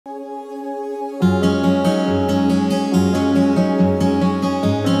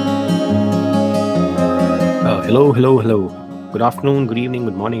Hello. Good afternoon, good evening,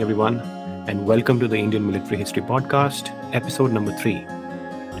 good morning, everyone, and welcome to the Indian Military History Podcast, episode number 3.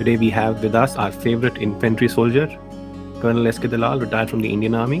 Today we have with us our favorite infantry soldier, Colonel S.K. Dalal, retired from the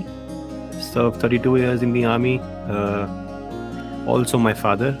Indian Army, served 32 years in the Army, also my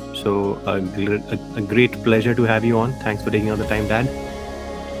father. So a great pleasure to have you on. Thanks for taking out the time, Dad.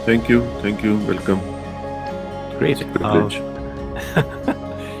 Thank you. Welcome. Great. It's a privilege.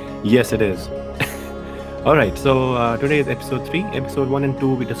 Yes, it is. All right, so today is episode 3. Episode 1 and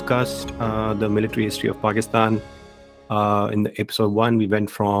 2, we discussed the military history of Pakistan. In the episode 1, we went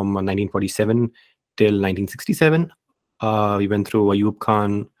from 1947 till 1967. We went through Ayub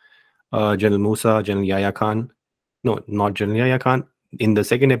Khan, General Musa, General Yahya Khan. No, not General Yahya Khan. In the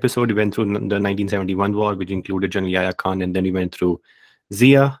second episode, we went through the 1971 war, which included General Yahya Khan, and then we went through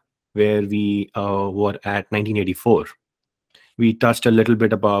Zia, where we were at 1984. We touched a little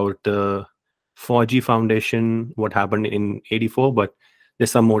bit about the 4G Foundation, what happened in 84, but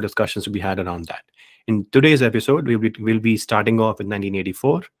there's some more discussions to be had around that. In today's episode, we'll be starting off with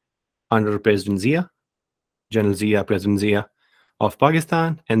 1984 under President Zia, General Zia, President Zia of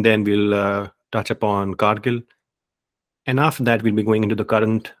Pakistan, and then we'll touch upon Kargil. And after that, we'll be going into the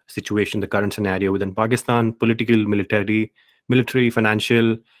current situation, the current scenario within Pakistan, political, military,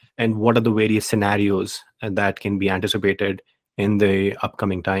 financial, and what are the various scenarios that can be anticipated in the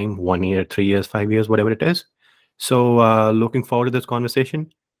upcoming time, 1 year, 3 years, 5 years, whatever it is. So looking forward to this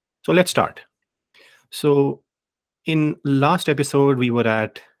conversation. So let's start. So in last episode, we were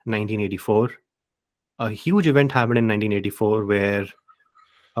at 1984. A huge event happened in 1984 where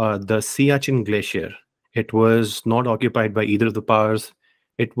the Siachen Glacier, it was not occupied by either of the powers.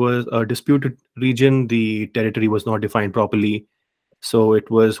 It was a disputed region. The territory was not defined properly. So it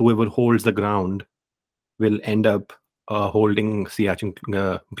was whoever holds the ground will end up holding Siachen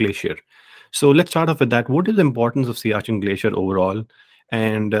Glacier. So let's start off with that. What is the importance of Siachen Glacier overall?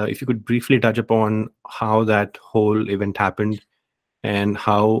 And if you could briefly touch upon how that whole event happened and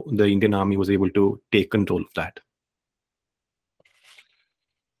how the Indian Army was able to take control of that.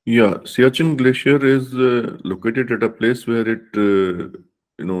 Yeah, Siachen Glacier is located at a place where it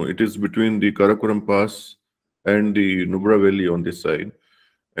is between the Karakoram Pass and the Nubra Valley on this side.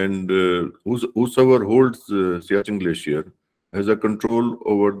 And whosoever holds Siachen Glacier has a control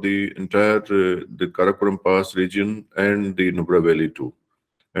over the entire the Karakoram Pass region and the Nubra Valley too.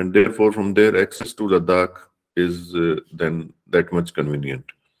 And therefore, from there, access to Ladakh is then that much convenient.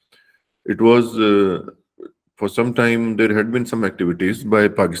 It was, for some time, there had been some activities by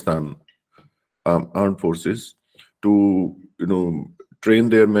Pakistan armed forces to, train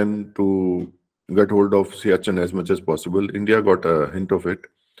their men to get hold of Siachen as much as possible. India got a hint of it.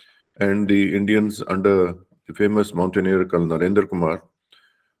 And the Indians under the famous mountaineer Colonel Narendra Kumar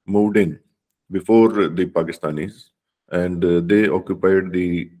moved in before the Pakistanis, and they occupied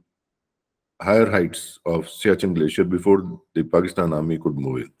the higher heights of Siachen Glacier before the Pakistan army could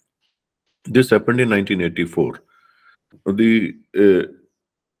move in. This happened in 1984.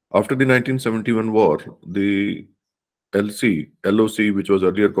 After the 1971 war, the LOC, which was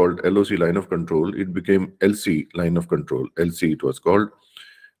earlier called LOC Line of Control, it became LC Line of Control. LC it was called.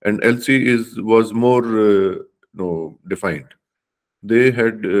 And LC was more defined. They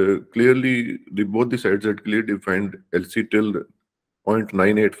had clearly, both the sides had clearly defined LC till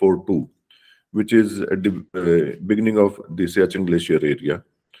 0.9842, which is at the beginning of the Siachen Glacier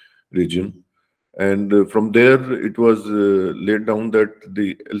region. And from there, it was laid down that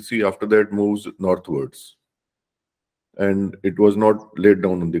the LC after that moves northwards. And it was not laid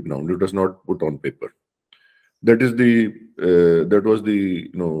down on the ground. It was not put on paper. That was the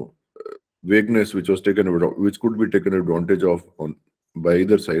vagueness which could be taken advantage of by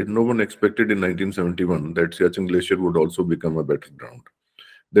either side. No one expected in 1971 that Siachen Glacier would also become a battleground.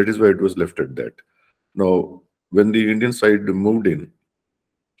 That is why it was left at that. Now, when the Indian side moved in,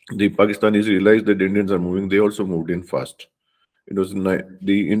 the Pakistanis realized that the Indians are moving. They also moved in fast. It was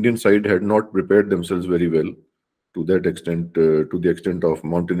the Indian side had not prepared themselves very well to that extent, to the extent of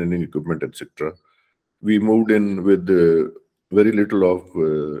mountaineering equipment, etc. We moved in with very little of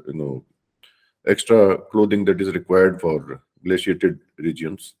extra clothing that is required for glaciated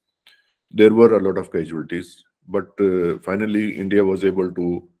regions. There were a lot of casualties, but finally India was able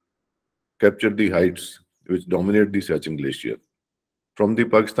to capture the heights which dominate the Siachen Glacier. From the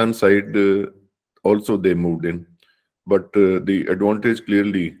Pakistan side, also they moved in, but the advantage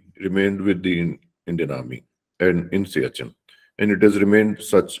clearly remained with the Indian Army and in Siachen, and it has remained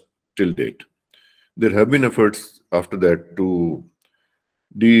such till date. There have been efforts after that to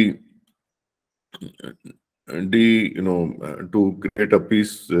to create a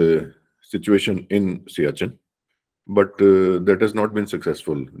peace situation in Siachen, but that has not been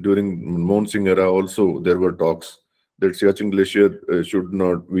successful. During Manmohan Singh era, also there were talks that Siachen Glacier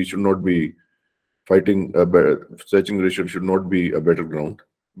we should not be fighting. Siachen Glacier should not be a battleground,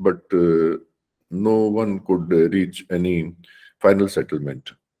 but no one could reach any final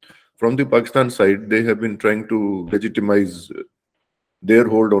settlement. From the Pakistan side, they have been trying to legitimize their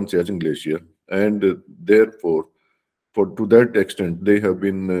hold on Siachen Glacier, and therefore, for to that extent, they have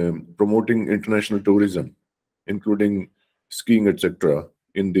been promoting international tourism, including skiing, etc.,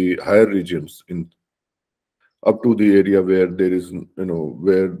 in the higher regions, in up to the area where there is,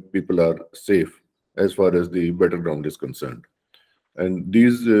 where people are safe as far as the battleground is concerned. And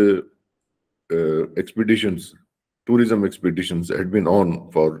these expeditions, tourism expeditions, had been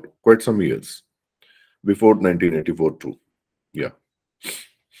on for quite some years before 1984 too. Yeah.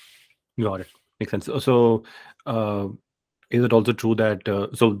 Got it. Makes sense. So, is it also true that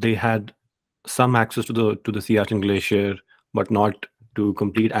so they had some access to the Siachen Glacier, but not to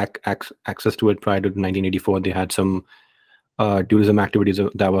complete access to it prior to 1984? They had some tourism activities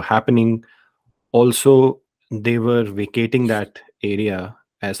that were happening. Also, they were vacating that area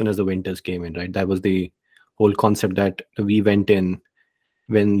as soon as the winters came in, right? That was the whole concept, that we went in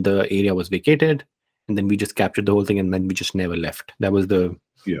when the area was vacated, and then we just captured the whole thing, and then we just never left. That was the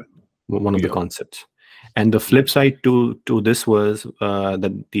Yeah. one of the Yeah. concepts. And the flip side to this was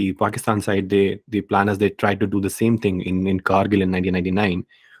that the Pakistan side, the planners, they tried to do the same thing in Kargil in 1999,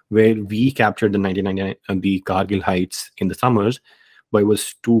 where we captured the 1999 the Kargil heights in the summers, but it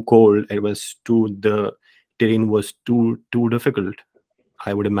was too cold. The terrain was too difficult.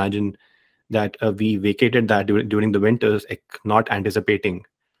 I would imagine that we vacated that during the winters, not anticipating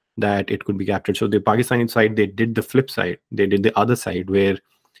that it could be captured. So the Pakistani side, they did the flip side. They did the other side, where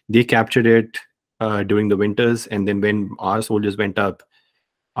they captured it during the winters, and then when our soldiers went up,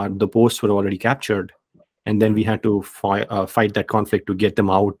 the posts were already captured, and then we had to fight that conflict to get them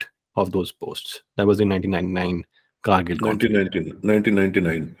out of those posts. That was in 1999 Kargil conflict.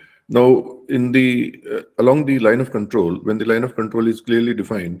 1999. Now, in the along the line of control, when the line of control is clearly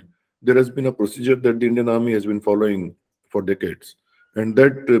defined, there has been a procedure that the Indian Army has been following for decades, and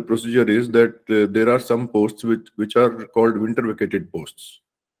that procedure is that there are some posts which are called winter vacated posts.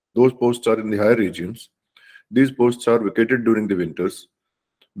 Those posts are in the higher regions. These posts are vacated during the winters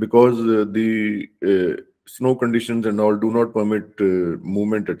because the snow conditions and all do not permit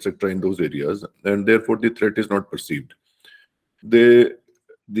movement, etc., in those areas, and therefore the threat is not perceived. They,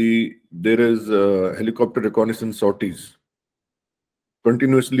 there is helicopter reconnaissance sorties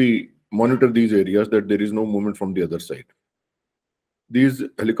continuously monitor these areas that there is no movement from the other side. These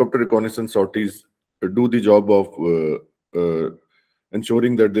helicopter reconnaissance sorties do the job of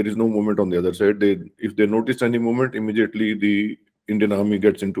ensuring that there is no movement on the other side. If they notice any movement, immediately the Indian Army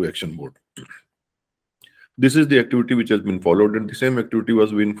gets into action mode. This is the activity which has been followed, and the same activity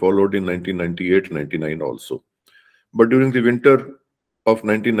was being followed in 1998-99 also. But during the winter of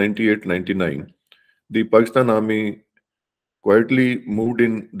 1998-99, the Pakistan Army quietly moved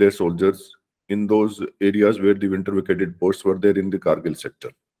in their soldiers in those areas where the winter vacated posts were there in the Kargil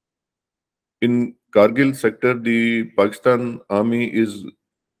sector. In Kargil sector, the Pakistan Army is,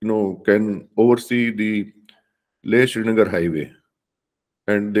 can oversee the Leh-Srinagar highway,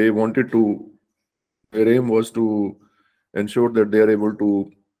 and they wanted to, their aim was to ensure that they are able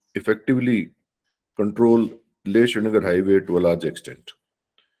to effectively control Leh-Srinagar highway to a large extent.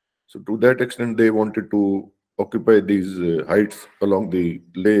 So to that extent, they wanted to occupy these heights along the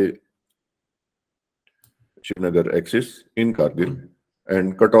Leh-Srinagar axis in Kargil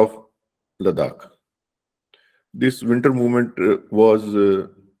and cut off Ladakh. This winter movement was,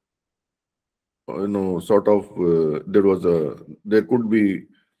 there could be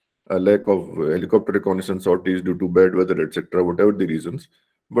a lack of helicopter reconnaissance sorties due to bad weather, etc., whatever the reasons,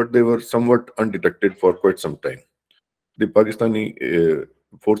 but they were somewhat undetected for quite some time. The Pakistani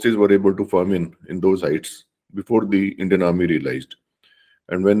forces were able to form in those heights before the Indian Army realized.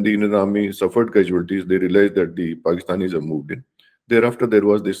 And when the Indian Army suffered casualties, they realized that the Pakistanis have moved in. Thereafter, there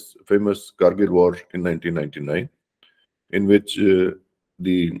was this famous Kargil War in 1999, in which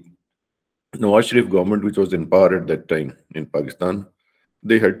the Nawaz Sharif government, which was in power at that time in Pakistan,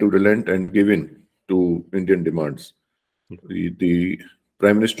 they had to relent and give in to Indian demands. The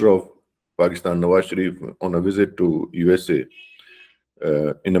Prime Minister of Pakistan, Nawaz Sharif, on a visit to USA,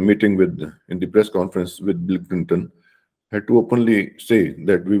 in a meeting in the press conference with Bill Clinton, had to openly say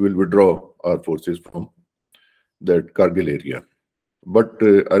that we will withdraw our forces from that Kargil area. But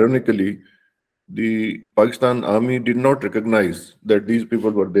ironically, the Pakistan army did not recognize that these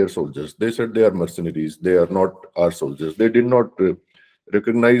people were their soldiers. They said they are mercenaries. They are not our soldiers. They did not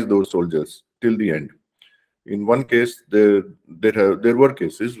recognize those soldiers till the end. In one case, there were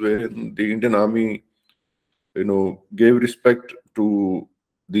cases where the Indian army, gave respect to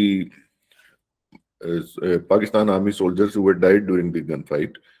the Pakistan army soldiers who had died during the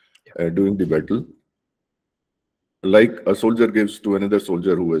gunfight, during the battle, like a soldier gives to another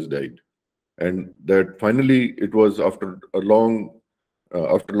soldier who has died. And that finally, it was after a long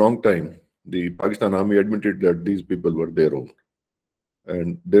time, the Pakistan army admitted that these people were their own.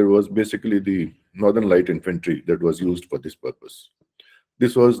 And there was basically the Northern Light Infantry that was used for this purpose.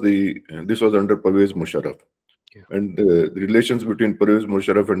 This was under Pervez Musharraf. Yeah. And the relations between Pervez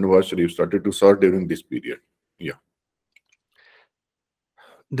Musharraf and Nawaz Sharif started to sour during this period. Yeah.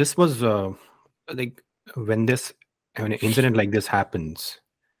 This was like when an incident like this happens,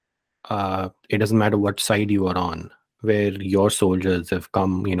 it doesn't matter what side you are on, where your soldiers have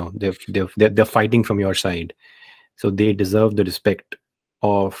come, they're fighting from your side, so they deserve the respect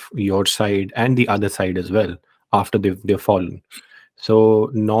of your side and the other side as well after they've fallen.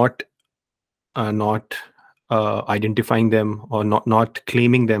 So not identifying them or not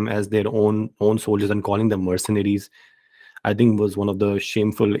claiming them as their own soldiers and calling them mercenaries, I think was one of the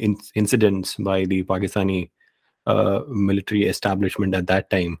shameful incidents by the Pakistani military establishment at that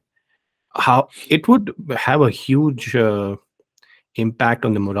time. How it would have a huge impact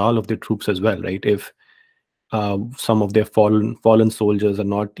on the morale of the troops as well, right? If some of their fallen soldiers are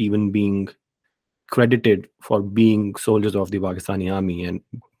not even being credited for being soldiers of the Pakistani army and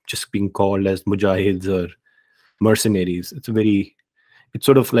just being called as mujahids or mercenaries, it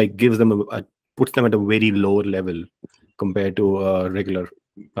sort of like gives them puts them at a very lower level compared to regular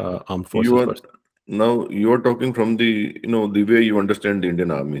armed forces person. Now you are talking from the the way you understand the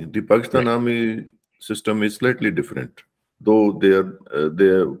Indian Army. The Pakistan Right. Army system is slightly different, though they have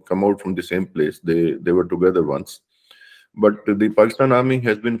come out from the same place. They were together once, but the Pakistan Army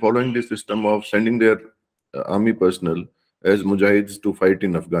has been following the system of sending their army personnel as mujahids to fight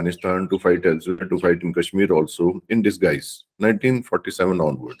in Afghanistan, to fight elsewhere, to fight in Kashmir also in disguise. 1947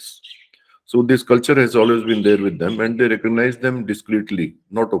 onwards. So this culture has always been there with them, and they recognize them discreetly,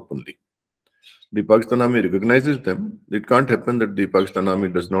 not openly. The Pakistan Army recognizes them. It can't happen that the Pakistan Army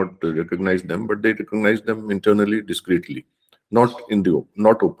does not recognize them, but they recognize them internally, discreetly, not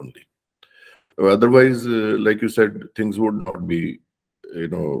openly. Otherwise, like you said, things would not be,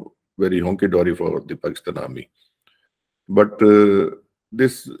 very honky-dory for the Pakistan Army. But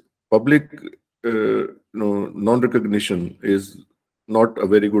this public, non-recognition is not a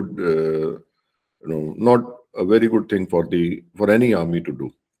very good, not a very good thing for any army to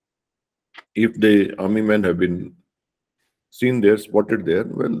do. If the army men have been seen there, spotted there,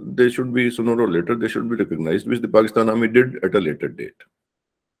 well, they should be, sooner or later, they should be recognized, which the Pakistan Army did at a later date.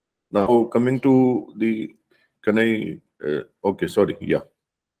 Now, coming to the, can I, okay, sorry, yeah.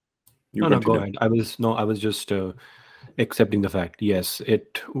 You No, go ahead. I was just accepting the fact. Yes,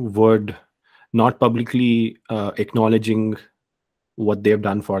 it would not publicly acknowledging what they've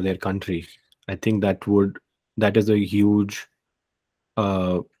done for their country. I think that is a huge,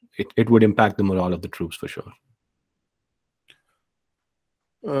 it would impact the morale of the troops for sure.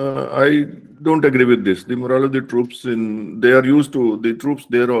 I don't agree with this. The morale of the troops, they are used to, the troops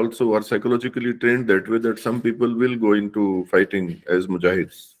there also are psychologically trained that way, that some people will go into fighting as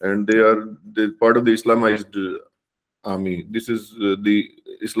mujahids, and they're part of the Islamized army. This is the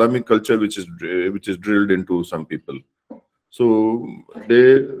Islamic culture which is drilled into some people. So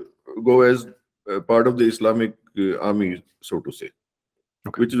they go as part of the Islamic army, so to say,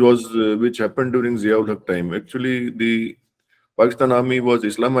 Okay. which happened during Ziaul Haq time. Actually, the Pakistan army was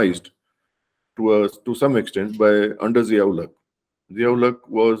Islamized to some extent under Ziaul Haq. Ziaul Haq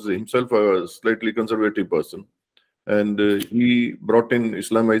was himself a slightly conservative person, and he brought in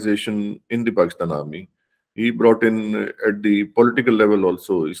Islamization in the Pakistan army. He brought in at the political level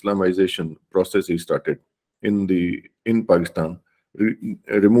also Islamization process. He started in Pakistan,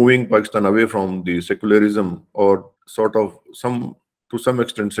 removing Pakistan away from the secularism or sort of to some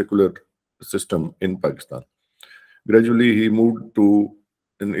extent secular system in Pakistan. Gradually, he moved to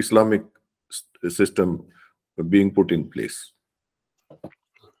an Islamic system being put in place.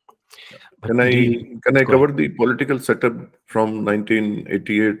 Can I cover the political setup from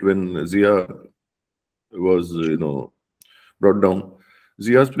 1988 when Zia was brought down?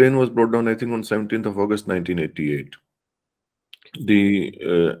 Zia's plane was brought down, I think, on 17th of August 1988.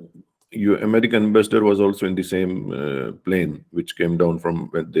 The American ambassador was also in the same plane, which came down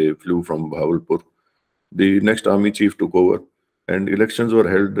when they flew from Bahawalpur. The next army chief took over, and elections were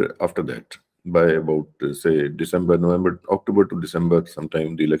held after that. by about say December, November, October to December.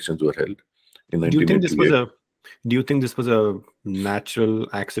 Sometime the elections were held in Do you think this was 1988. a do you think this was a natural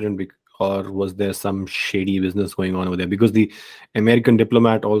accident, or was there some shady business going on over there? Because the American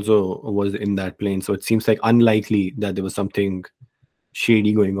diplomat also was in that plane, so it seems like unlikely that there was something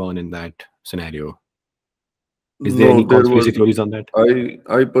shady going on in that scenario. Is there No, any there conspiracy was. theories on that?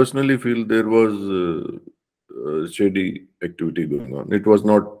 I personally feel there was shady activity going on. It was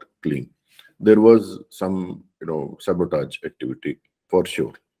not clean. There was some, sabotage activity for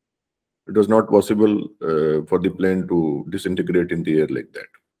sure. It was not possible for the plane to disintegrate in the air like that.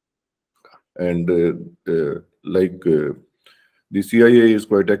 And the CIA is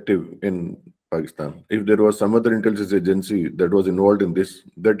quite active in Pakistan. If there was some other intelligence agency that was involved in this,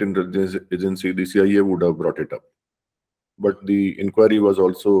 that intelligence agency, the CIA would have brought it up. But the inquiry was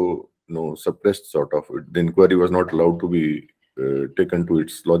also, suppressed sort of. The inquiry was not allowed to be taken to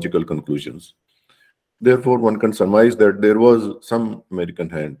its logical conclusions. Therefore, one can surmise that there was some American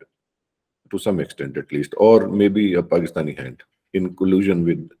hand, to some extent at least, or maybe a Pakistani hand in collusion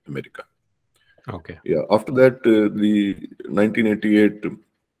with America. Okay. Yeah. After that, the 1988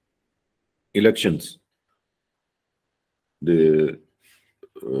 elections, the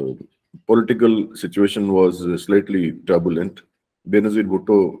uh, political situation was slightly turbulent. Benazir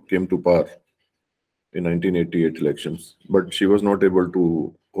Bhutto came to power in 1988 elections, but she was not able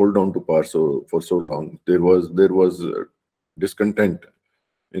to hold on to power for so long. There was discontent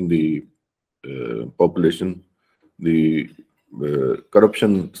in the population. The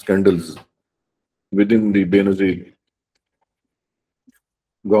corruption scandals within the Benazir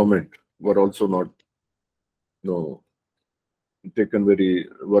government were also not, no, taken very,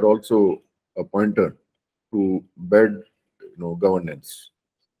 were also a pointer to bad, governance.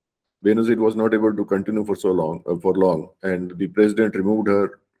 Benazir was not able to continue for long, and the president removed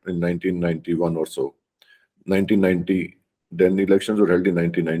her in 1991 or so. 1990, then elections were held in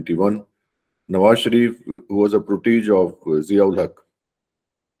 1991. Nawaz Sharif, who was a protege of Ziaul Haq,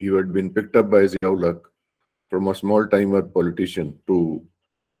 he had been picked up by Ziaul Haq from a small timer politician to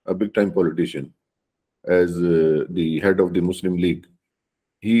a big time politician as the head of the Muslim League.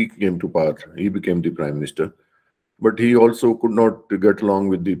 He came to power, he became the prime minister, but he also could not get along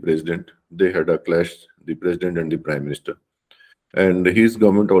with the president. They had a clash, the president and the prime minister. And his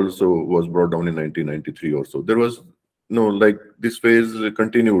government also was brought down in 1993 or so. There was no, like, this phase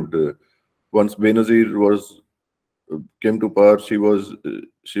continued. Once Benazir was came to power, she was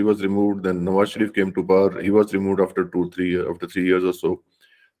removed. Then Nawaz Sharif came to power. He was removed after 2 3 years, after 3 years or so.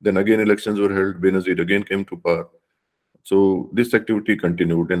 Then again elections were held. Benazir again came to power. So this activity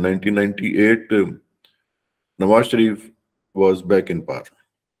continued. In 1998, Nawaz Sharif was back in power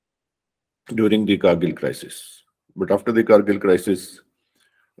during the Kargil crisis. But after the Kargil crisis,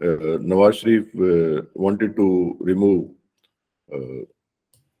 Nawaz Sharif wanted to remove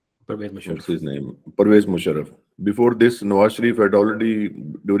Pervez what's Musharraf. his name? Pervez Musharraf. Before this, Nawaz Sharif had already,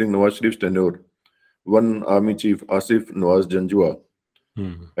 during Nawaz Sharif's tenure, one army chief, Asif Nawaz Janjua,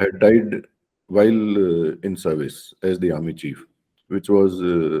 Hmm. had died while in service as the army chief, which was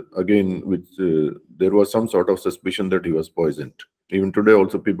which there was some sort of suspicion that he was poisoned. Even today,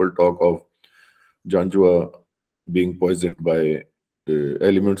 also people talk of Janjua being poisoned by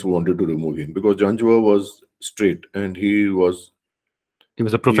elements who wanted to remove him, because Janjua was straight and He was a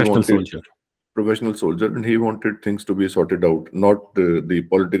he professional wanted soldier. professional soldier, and he wanted things to be sorted out, not the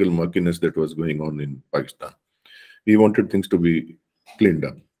political murkiness that was going on in Pakistan. He wanted things to be cleaned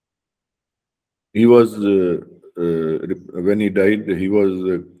up. He was when he died, he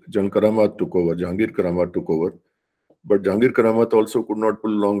was Jan Karamat took over. Jahangir Karamat took over, but Jahangir Karamat also could not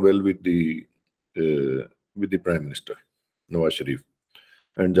pull along well with the prime minister Nawaz Sharif,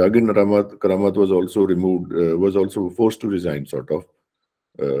 and Jahangir Karamat was also removed, was also forced to resign, sort of,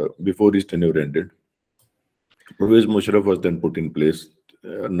 before his tenure ended. Pervez Musharraf was then put in place.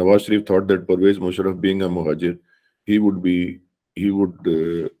 Nawaz Sharif thought that Pervez Musharraf, being a Muhajir, he would be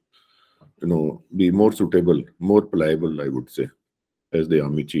more suitable, more pliable, I would say, as the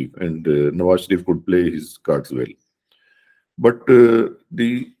army chief, and Nawaz Sharif could play his cards well. But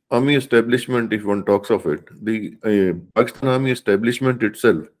the army establishment, if one talks of it, the Pakistan army establishment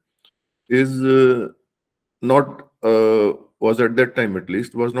itself is not was at that time, at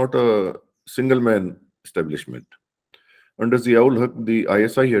least, was not a single man establishment. Under Ziaul Haq, the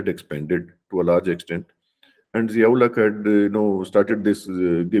ISI had expanded to a large extent, and Ziaul Haq had started this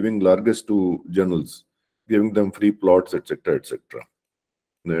giving largesse to journals, giving them free plots, etc., etc.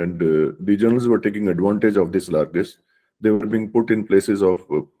 And the journals were taking advantage of this largesse. They were being put in places of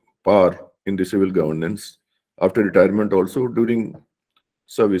power in the civil governance, after retirement also, during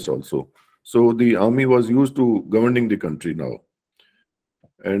service also. So the army was used to governing the country now,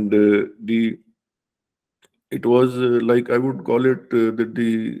 and the it was like I would call it that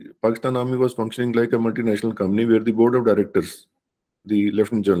the Pakistan Army was functioning like a multinational company where the board of directors, the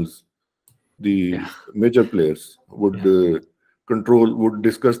lieutenant generals, Yeah. the major players would Yeah. would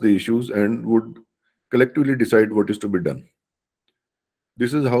discuss the issues and would collectively decide what is to be done.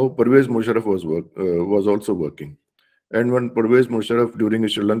 This is how Pervez Musharraf was also working. And when Pervez Musharraf during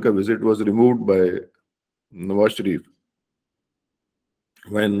his Sri Lanka visit was removed by Nawaz Sharif,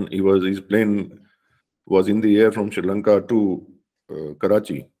 when his plane was in the air from Sri Lanka to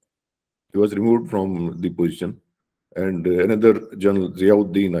Karachi, he was removed from the position, and another General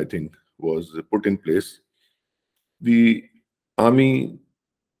Ziauddin, I think, was put in place. The army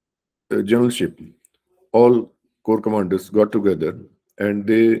generalship, all corps commanders got together and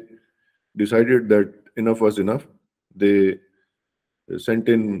they decided that enough was enough. They sent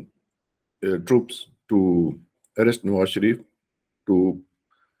in troops to arrest Nawaz Sharif, to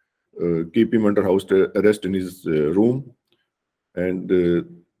keep him under house arrest in his room, and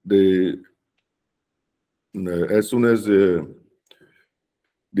they as soon as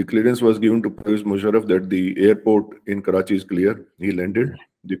the clearance was given to Pervez Musharraf that the airport in Karachi is clear, he landed.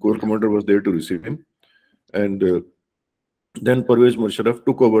 The corps commander was there to receive him, and then Pervez Musharraf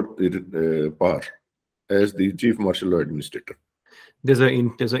took over the power as the chief martial law administrator. There's an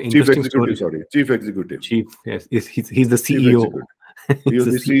Chief interesting executive, story. sorry, chief executive. Chief, yes, he's the Chief CEO. executive. He He's was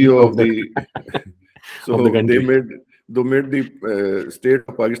the the CEO CEO of of the the. of the So country, they made the state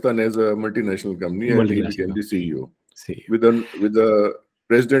of Pakistan as a multinational company, and he became multinational the CEO CEO. with the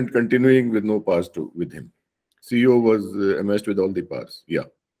president continuing with no powers with him. CEO was amassed with all the powers. Yeah,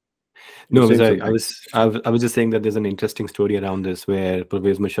 you were No, saying I something. was I was just saying that there's an interesting story around this where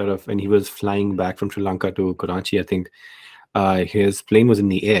Pervez Musharraf, when he was flying back from Sri Lanka to Karachi, I think his plane was in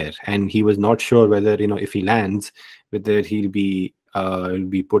the air, and he was not sure whether if he lands, whether he'll be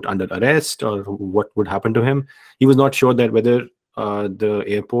put under arrest or what would happen to him. He was not sure that whether the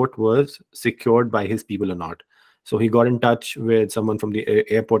airport was secured by his people or not. So he got in touch with someone from the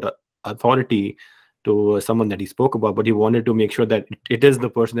airport authority, to someone that he spoke about, but he wanted to make sure that it is the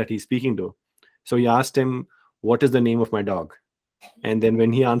person that he's speaking to. So he asked him, "What is the name of my dog?" And then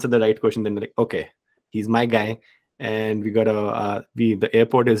when he answered the right question, then they're like, "Okay, he's my guy." And we got the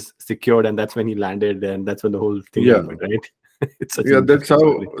airport is secured, and that's when he landed, and that's when the whole thing Yeah, happened, right? It's such an yeah. interesting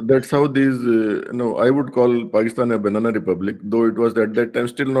story. That's how these. No, I would call Pakistan a banana republic, though it was at that time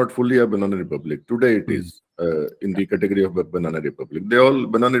still not fully a banana republic. Today it Hmm. is in the category of a banana republic. They all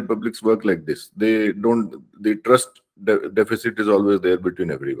banana republics work like this. They don't. The trust deficit is always there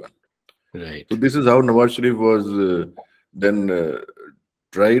between everyone. So Right. this is how Nawaz Sharif was then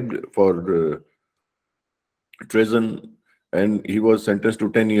tried for treason, and he was sentenced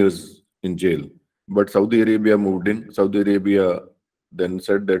to 10 years in jail. But Saudi Arabia moved in. Saudi Arabia then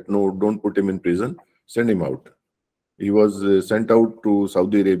said that no, don't put him in prison, send him out. He was sent out to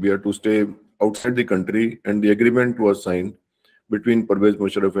Saudi Arabia to stay outside the country, and the agreement was signed between Pervez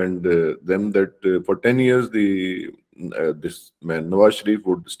Musharraf and them that for 10 years this man Nawaz Sharif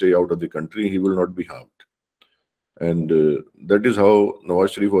would stay out of the country. He will not be harmed, and that is how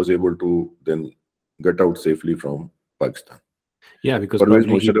Nawaz Sharif was able to then get out safely from Pakistan. Yeah, because Pervez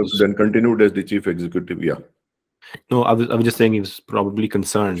probably he Musharraf was. then continued as the chief executive. Yeah, No, I was just saying he was probably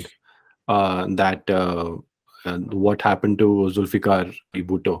concerned that what happened to Zulfikar Ali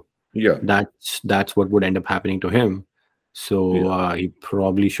Bhutto, yeah, that's what would end up happening to him. So yeah. he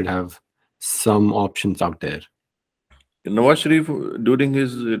probably should have some options out there. Nawaz Sharif, during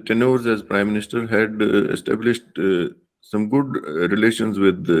his tenures as prime minister, had established some good relations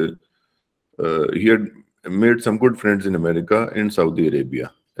with. He had made some good friends in America and Saudi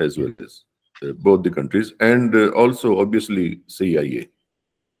Arabia, as Yeah. well as both the countries, and also obviously CIA.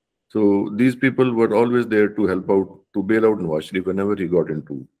 So these people were always there to help out, to bail out Nawaz Sharif whenever he got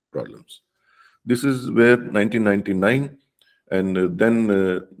into problems. This is where 1999, and then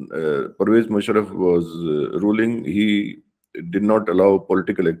Pervez Musharraf was ruling. He did not allow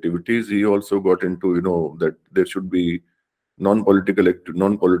political activities. He also got into, that there should be non-political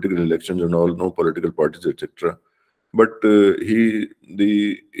elections and all, no political parties, etc. But his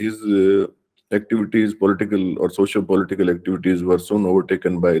activities, political or social political activities, were soon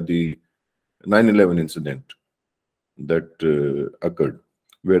overtaken by the 9/11 incident that occurred,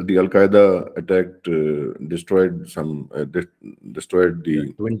 where the Al Qaeda attacked, destroyed Yeah.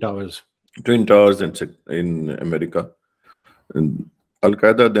 the Twin Towers. twin towers in America. And Al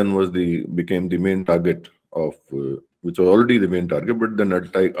Qaeda then became the main target of, which was already the main target, but then Al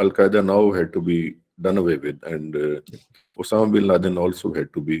Qaeda now had to be done away with, and Osama bin Laden also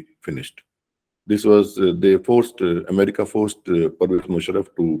had to be finished. This was they forced America forced Pervez Musharraf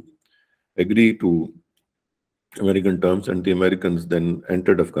to agree to American terms, and the Americans then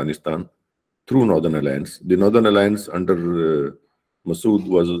entered Afghanistan through Northern Alliance. The Northern Alliance under Massoud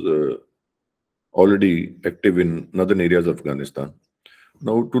was already active in northern areas of Afghanistan.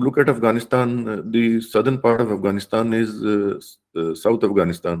 Now, to look at Afghanistan, the southern part of Afghanistan is South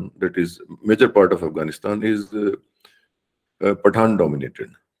Afghanistan, that is, major part of Afghanistan is Pathan dominated.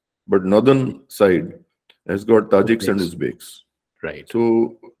 But northern side has got Tajiks and Uzbeks. Right.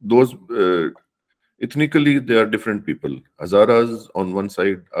 So those ethnically they are different people. Hazaras on one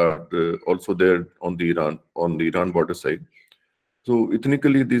side are also there on the Iran border side. So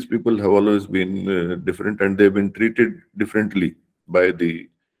ethnically these people have always been different, and they've been treated differently by the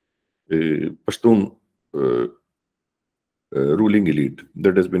Pashtun ruling elite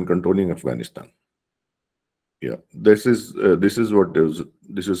that has been controlling Afghanistan. Yeah, this is what is.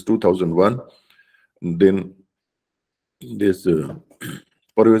 This is 2001. Then this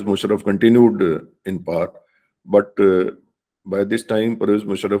Pervez Musharraf continued in power, but by this time Pervez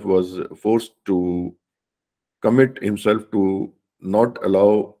Musharraf was forced to commit himself to not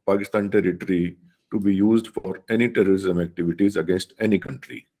allow Pakistan territory to be used for any terrorism activities against any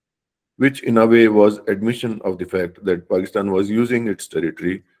country, which in a way was admission of the fact that Pakistan was using its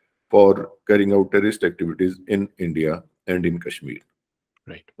territory for carrying out terrorist activities in India and in Kashmir.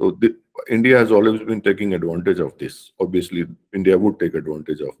 Right. So India has always been taking advantage of this. Obviously, India would take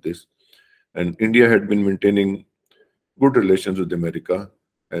advantage of this. And India had been maintaining good relations with America.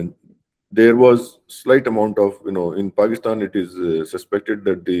 And there was slight amount of, in Pakistan, it is suspected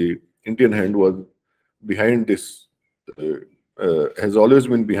that the Indian hand was behind this, has always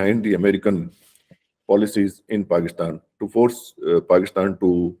been behind the American policies in Pakistan to force Pakistan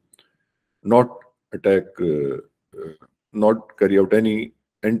to not attack, not carry out any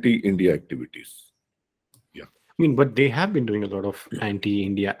anti-India activities. Yeah. I mean, but they have been doing a lot of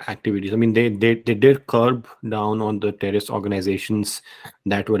anti-India activities. I mean, they did curb down on the terrorist organizations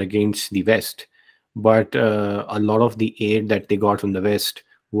that were against the West, but a lot of the aid that they got from the West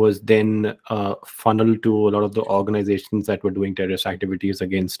was then funneled to a lot of the organizations that were doing terrorist activities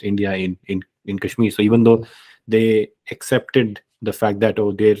against India in Kashmir. So even though they accepted the fact that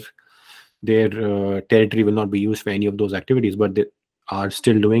their territory will not be used for any of those activities, but they are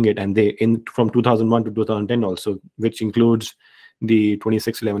still doing it, and they from 2001 to 2010 also, which includes the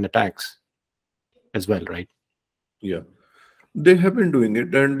 26/11 attacks as well, right? Yeah, they have been doing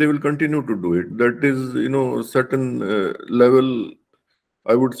it, and they will continue to do it. That is, certain level.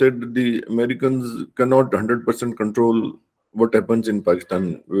 I would say that the Americans cannot 100% control what happens in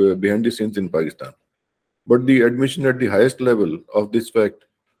Pakistan, behind the scenes in Pakistan. But the admission at the highest level of this fact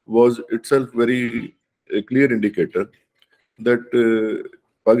was itself very a clear indicator that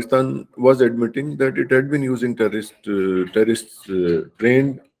Pakistan was admitting that it had been using terrorists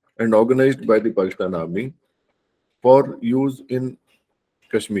trained and organized by the Pakistan army for use in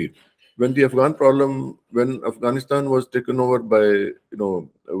Kashmir. When the Afghan problem, when Afghanistan was taken over by,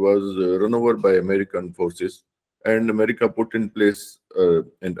 was run over by American forces, and America put in place a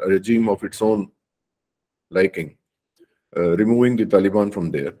regime of its own liking, removing the Taliban from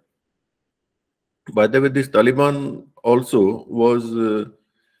there. By the way, this Taliban also was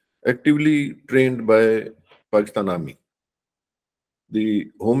actively trained by Pakistan Army. The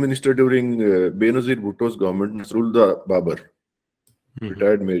Home Minister during Benazir Bhutto's government, Nasrullah Babar,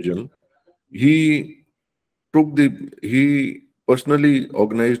 retired Major, he personally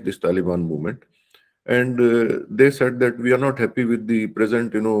organized this Taliban movement, and they said that we are not happy with the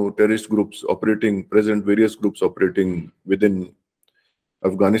present, terrorist groups operating, various groups operating within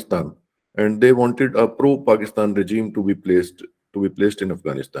Afghanistan, and they wanted a pro-Pakistan regime to be placed in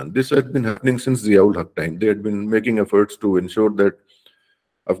Afghanistan. This had been happening since Ziaul Haq time. They had been making efforts to ensure that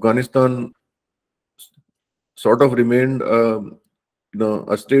Afghanistan sort of remained,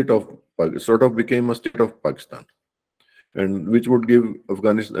 a state of sort of became a state of Pakistan, and which would give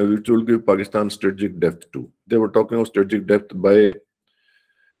Pakistan strategic depth too. They were talking of strategic depth by,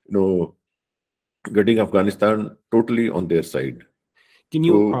 getting Afghanistan totally on their side. Can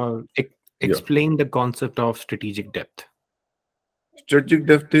you explain the concept of strategic depth? Strategic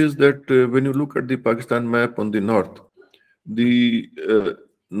depth is that when you look at the Pakistan map on the north, the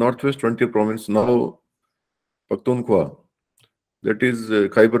northwest frontier province, now Pakhtunkhwa, that is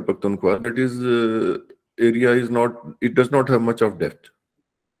Khyber Pakhtunkhwa, that is area is not, it does not have much of depth.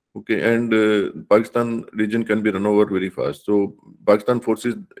 Okay, and Pakistan region can be run over very fast. So Pakistan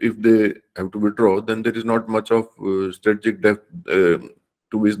forces, if they have to withdraw, then there is not much of strategic depth to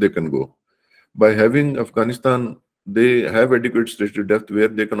which they can go. By having Afghanistan they have adequate strategic depth where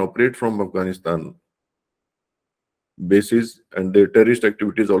they can operate from Afghanistan bases, and their terrorist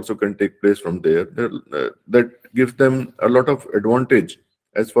activities also can take place from there. That gives them a lot of advantage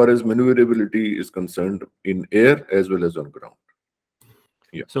as far as maneuverability is concerned in air as well as on ground.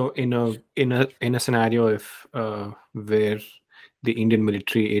 Yeah. So in a scenario if where the Indian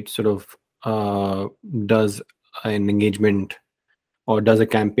military it sort of does an engagement or does a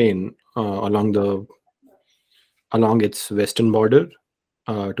campaign along its western border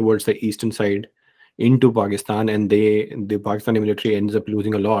towards the eastern side into Pakistan, and the Pakistani military ends up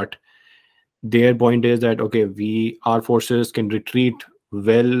losing a lot. Their point is that okay, our forces can retreat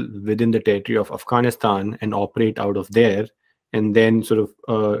well within the territory of Afghanistan and operate out of there, and then sort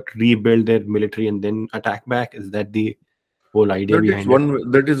of rebuild their military and then attack back. Is that the whole idea That is behind it? one way,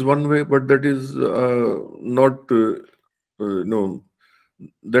 that is one way, but that is not no,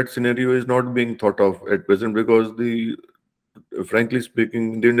 that scenario is not being thought of at present, because the frankly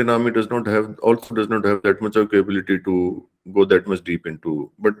speaking, the Indian Army does not have that much of capability to go that much deep into.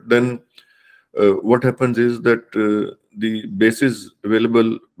 But then what happens is that the bases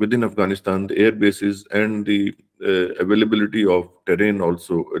available within Afghanistan, the air bases, and the availability of terrain,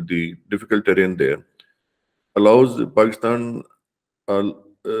 also the difficult terrain there, allows Pakistan uh,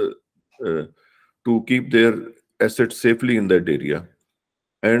 uh, uh, to keep their assets safely in that area,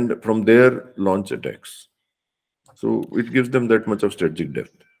 and from there launch attacks. So it gives them that much of strategic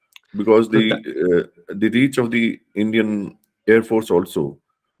depth, because So that the reach of the Indian Air Force also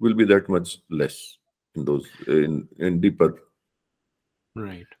will be that much less in those in deeper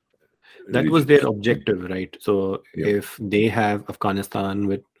right. That was their regions. objective, right? So Yeah. if they have Afghanistan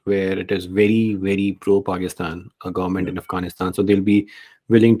with where it is very, very pro-Pakistan, a government Yeah. in Afghanistan, so they'll be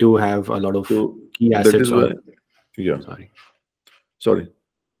willing to have a lot of So key that assets. is Or why. Yeah. sorry, Sorry.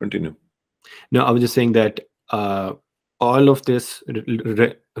 Continue. no, I was just saying that all of this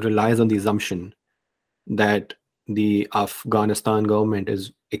relies on the assumption that the Afghanistan government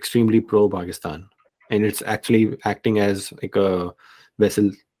is extremely pro-Pakistan, and it's actually acting as like a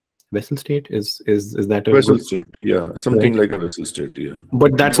vessel vessel state. Is that a Vessel good state. Yeah. Something right? like a vessel state. Yeah.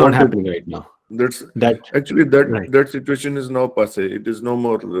 But They that's not wanted. happening right now. That's That actually right. that situation is now passe. It is no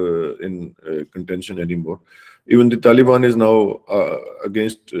more in contention anymore. Even the Taliban is now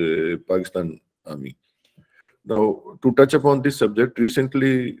against Pakistan army. Now, to touch upon this subject,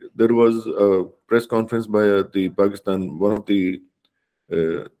 recently there was a press conference by the Pakistan, one of the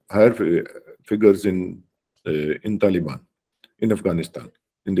higher figures in Taliban, in Afghanistan,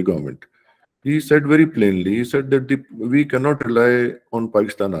 in the government. He said very plainly, he said that we cannot rely on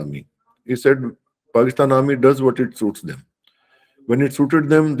Pakistan army. He said Pakistan army does what it suits them. When it suited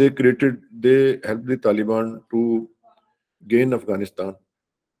them, they helped the Taliban to gain Afghanistan.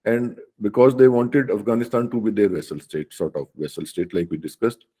 And because they wanted Afghanistan to be their vessel state, sort of vessel state, like we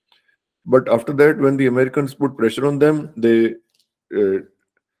discussed. But after that, when the Americans put pressure on them, uh,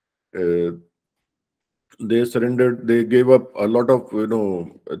 uh, they surrendered. They gave up a lot of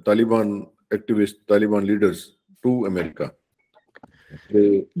Taliban activists, Taliban leaders to America.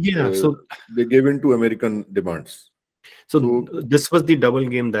 They Yeah. uh, they gave in to American demands. So So this was the double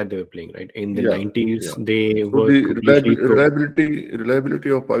game that they were playing, right? In the yeah, 90s, yeah. they So were the completely pro. reliability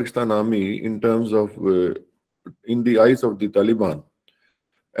of Pakistan army in terms of in the eyes of the Taliban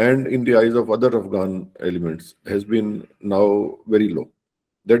and in the eyes of other Afghan elements has been now very low.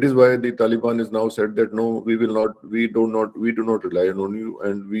 That is why the Taliban is now said that no, we will not, we do not rely on you,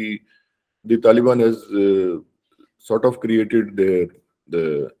 and the Taliban has sort of created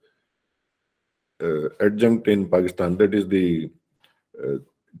the adjunct in Pakistan, that is the uh,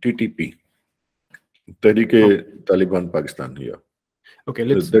 TTP, Oh, Taliban Pakistan. Yeah, okay,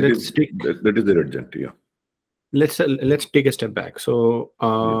 that is that is their adjunct. Yeah, let's take a step back. So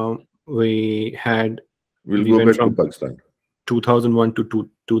yeah. We'll we go went back to from Pakistan. 2001 to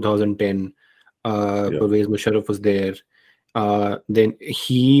 2010. Yeah, Pervez Musharraf was there. Then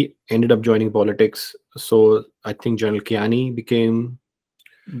he ended up joining politics. So I think General Kiani became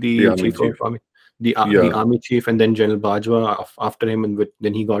the the army chief of chief. army, the Yeah, army chief, and then General Bajwa after him, and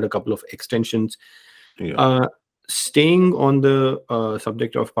then he got a couple of extensions. yeah. Uh, Staying on the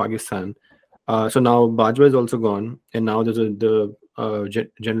subject of Pakistan, so now Bajwa is also gone, and now there's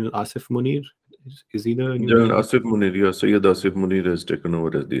General Asif Munir. Is he the new General general? Asif Munir, yeah, Sayyid Asif Munir has taken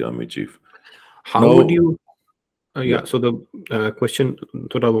over as the army chief. How would Now, you? yeah, Yeah. So the question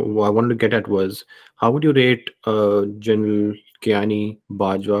that I wanted to get at was, how would you rate General Kiani,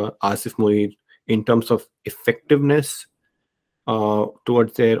 Bajwa, Asif Munir in terms of effectiveness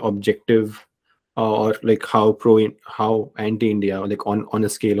towards their objective, or like how anti-India, like on a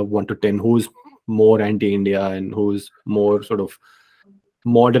scale of 1 to 10, who's more anti-India and who's more sort of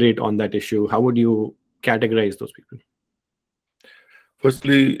moderate on that issue? How would you categorize those people?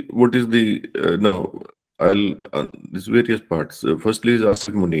 Firstly, what is the now? I'll There's various parts. Firstly, is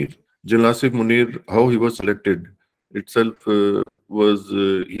Asif Munir. General Asif Munir, how he was selected itself was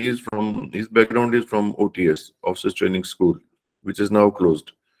he is from his background is from OTS, Officers Training School, which is now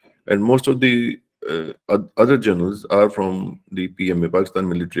closed, and most of the other generals are from the PMA, Pakistan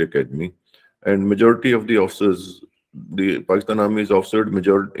Military Academy, and majority of the officers, the Pakistan Army is officered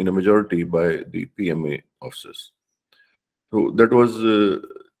in a majority by the PMA officers. So that was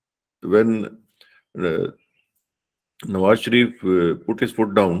when uh, Nawaz Sharif put his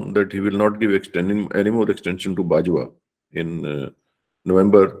foot down that he will not give any more extension to Bajwa in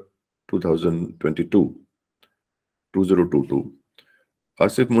November 2022.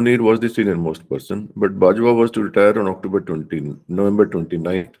 Asif Munir was the senior most person, but Bajwa was to retire on November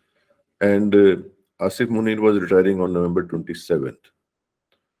 29th, and Asif Munir was retiring on November 27th.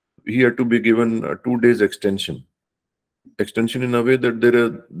 He had to be given a 2 days extension in a way that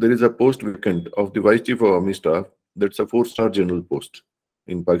there is a post vacant of the Vice Chief of Army Staff. That's a 4-star general post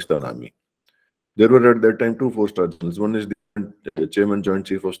in Pakistan Army. There were at that time 2 4-star generals. One is the Chairman Joint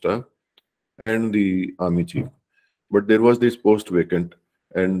Chief of Staff and the Army Chief. But there was this post vacant,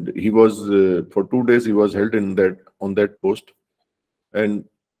 and he was for 2 days he was held on that post. And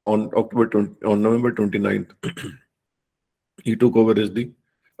on November 29th, he took over as the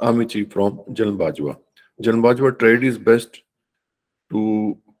Army Chief from General Bajwa. General Bajwa tried his best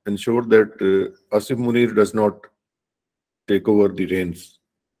to ensure that Asif Munir does not take over the reins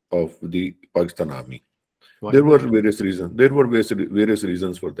of the Pakistan Army. Why? There were various reasons. Various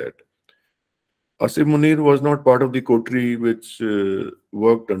reasons for that. Asif Munir was not part of the coterie which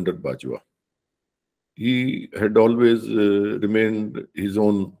worked under Bajwa. He had always remained his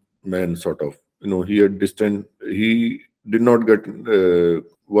own man, sort of. He had distant. He did not get.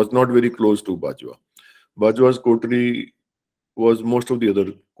 Was not very close to Bajwa. Bajwa's coterie was most of the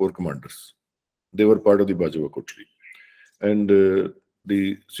other corps commanders. They were part of the Bajwa coterie. And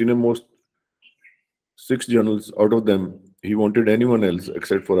the senior most 6 generals, out of them, he wanted anyone else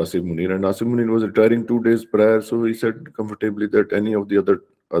except for Asif Munir. And Asif Munir was retiring 2 days prior, so he said comfortably that any of the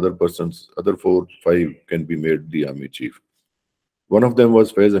other persons, other 4, 5 can be made the Army Chief. One of them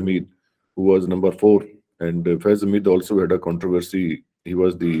was Faiz Hamid, who was number 4. And Faiz Hamid also had a controversy. He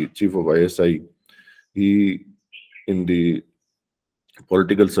was the chief of ISI. He, in the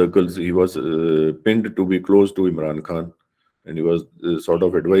political circles, he was pinned to be close to Imran Khan, and he was sort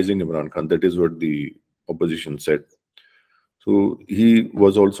of advising Imran Khan. That is what the opposition said. So he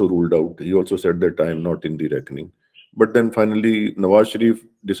was also ruled out. He also said that I am not in the reckoning. But then finally, Nawaz Sharif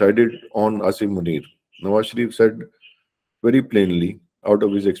decided on Asif Munir. Nawaz Sharif said very plainly, out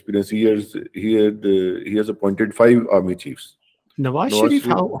of his experience, he has appointed 5 army chiefs. Nawaz Sharif,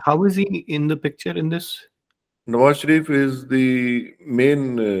 how is he in the picture in this? Nawaz Sharif is the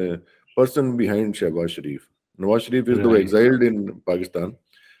main person behind Shehbaz Sharif. Nawaz Sharif is though exiled in Pakistan,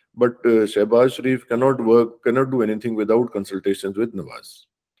 but Shehbaz Sharif cannot do anything without consultations with Nawaz.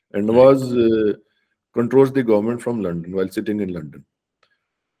 And Nawaz controls the government from London while sitting in London.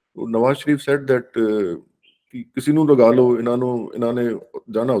 So Nawaz Sharif said that किसी नू लगा लो इन्होंने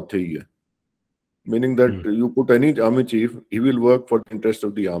जाना उत्थे ही है, meaning that you put any army chief, he will work for the interest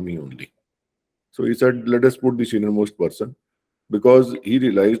of the army only. So he said, let us put the senior most person, because he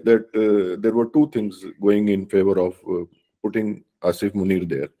realized that there were 2 things going in favor of putting Asif Munir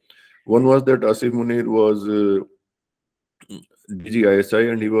there. One was that Asif Munir was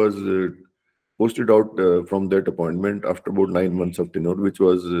DGISI, and he was posted out from that appointment after about 9 months of tenure, which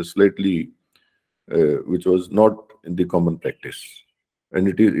was which was not in the common practice. And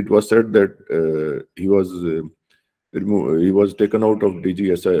it was said that he was taken out of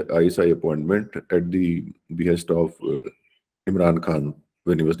DGISI appointment at the behest of Imran Khan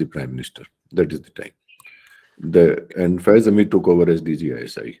when he was the Prime Minister. That is the time. And Faiz Hamid took over as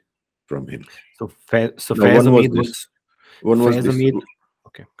DGISI from him. So Faiz Hamid was this.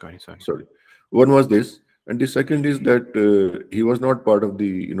 Okay, sorry. One was this, and the second is that he was not part of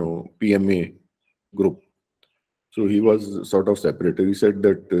the PMA group. So he was sort of separated. He said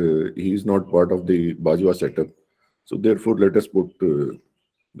that he is not part of the Bajwa setup. So therefore, let us put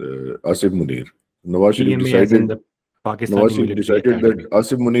Asif Munir. Nawaz Sharif decided that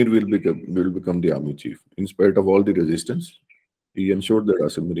Asif Munir will become the army chief. In spite of all the resistance, he ensured that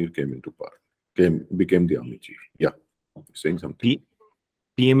Asif Munir became the army chief. Yeah, saying something.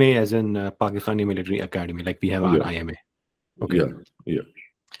 PMA as in Pakistani Military Academy, like we have our IMA. Okay. Yeah.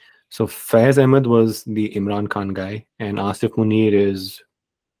 So Faiz Ahmed was the Imran Khan guy, and Asif Munir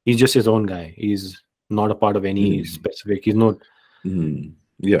he's just his own guy. He's not a part of any Hmm. specific. He's not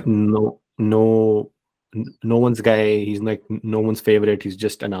Yeah. no one's guy. He's like no one's favorite. He's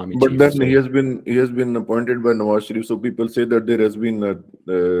just an army But chief. then So he has been appointed by Nawaz Sharif. So people say that there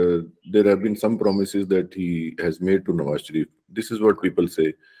have been some promises that he has made to Nawaz Sharif. This is what people say,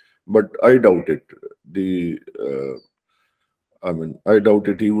 but I doubt it. The I mean, I doubt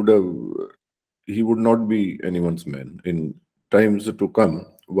it. He would not be anyone's man in times to come.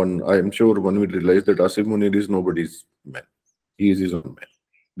 One, I am sure one will realize that Asif Munir is nobody's man. He is his own man.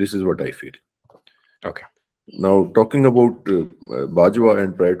 This is what I feel. okay. Now, talking about Bajwa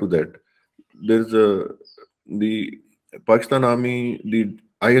and prior to that, there's the Pakistan Army, the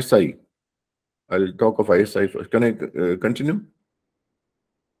ISI. I'll talk of ISI first. Can I continue?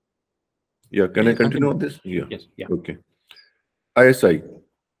 Yeah, can I Yeah, continue continue. on this? Yeah. Yes, yeah. Okay. ISI.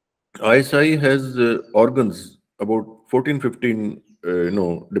 ISI has organs, about 14, 15,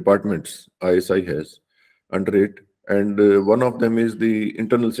 departments ISI has under it. And one of them is the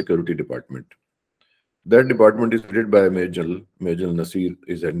Internal Security Department. That department is headed by Major Nasir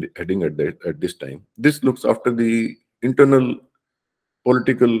is heading at this time. This looks after the internal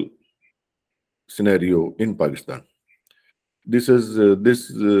political scenario in Pakistan. They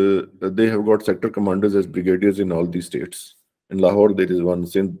have got sector commanders as brigadiers in all these states. In Lahore there is one,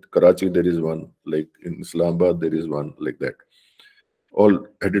 Sindh, Karachi there is one, like in Islamabad there is one, like that. All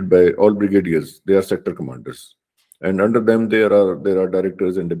headed by all brigadiers. They are sector commanders, and under them there are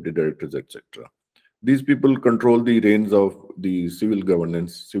directors and deputy directors, etc. These people control the reins of the civil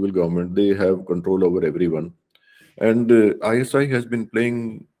governance, civil government. They have control over everyone. And ISI has been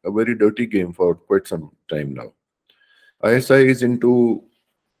playing a very dirty game for quite some time now. ISI is into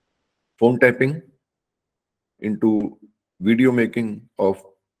phone tapping, into video making of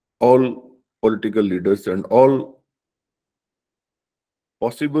all political leaders and all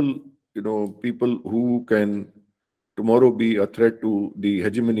possible, people who can tomorrow be a threat to the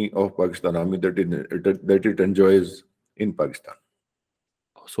hegemony of Pakistan Army that it enjoys in Pakistan.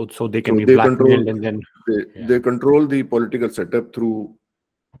 So they can So be blackmailed and then yeah. they control the political setup through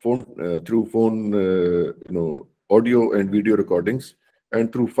phone audio and video recordings,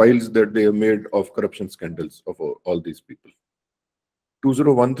 and through files that they have made of corruption scandals of all these people.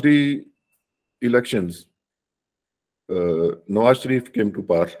 2013 elections, Nawaz Sharif came to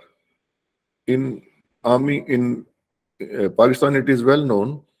power. In army in Pakistan, it is well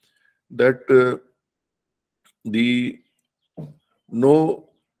known that the no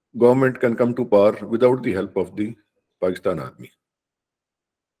government can come to power without the help of the Pakistan Army.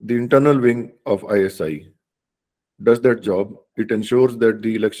 The internal wing of ISI does that job. It ensures that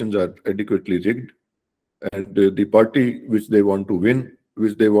the elections are adequately rigged, and the party which they want to win,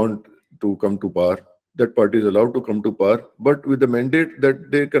 which they want to come to power, that party is allowed to come to power, but with the mandate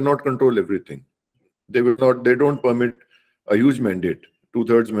that they cannot control everything. They will not. They don't permit a huge mandate,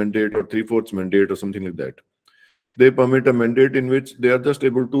 2/3 mandate or 3/4 mandate or something like that. They permit a mandate in which they are just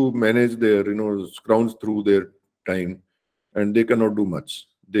able to manage their, scrounge through their time, and they cannot do much.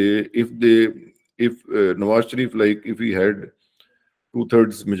 If Nawaz Sharif, like if he had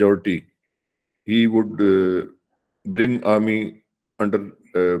 2/3 majority, he would bring army under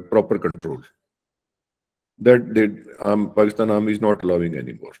proper control. That Pakistan Army is not allowing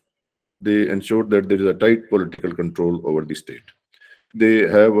anymore. They ensure that there is a tight political control over the state. They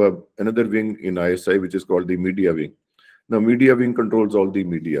have another wing in ISI which is called the media wing. Now, media wing controls all the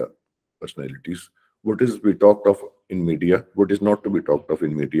media personalities. What is to be talked of in media, what is not to be talked of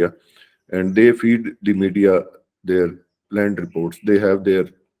in media, and they feed the media their planned reports. They have their,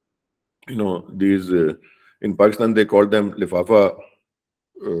 these in Pakistan they call them lifafa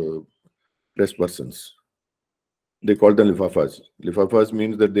press persons. They call them lifafas. Lifafas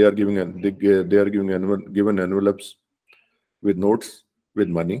means that they are giving they are giving given envelopes with notes with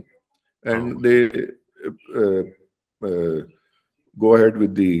money, and they uh, uh, go ahead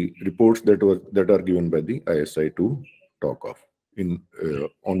with the reports that are given by the ISI to talk of in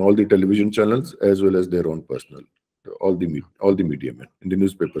on all the television channels as well as their own personal, all the media men in the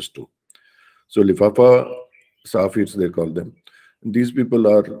newspapers too. So Lifafa Safirs they call them. These people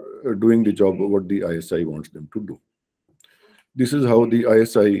are doing the job of what the ISI wants them to do. This is how the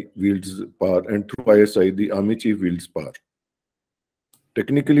ISI wields power, and through ISI the army chief wields power.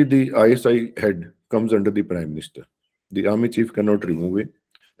 Technically, the ISI head comes under the prime minister. The army chief cannot remove it,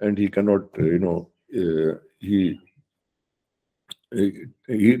 and he cannot, the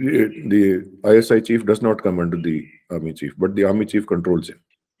ISI chief does not come under the army chief, but the army chief controls him.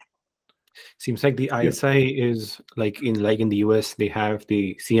 Seems like the Yeah. ISI is like in the US, they have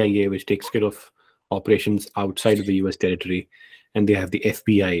the CIA, which takes care of operations outside of the US territory, and they have the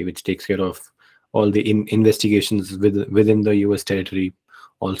FBI, which takes care of all the investigations within the US territory,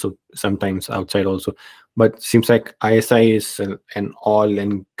 also sometimes outside also. But seems like ISI is an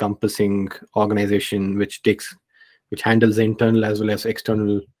all-encompassing organization which handles the internal as well as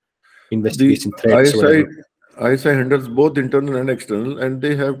external The investigation threats, ISI whatever, ISI handles both internal and external, and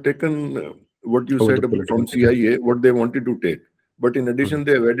they have taken what you over the said political from side. Yeah. CIA, what they wanted to take. But in addition,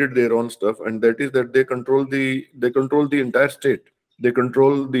 they have added their own stuff, and that is that they control the entire state. They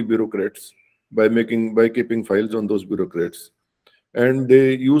control the bureaucrats by keeping files on those bureaucrats, and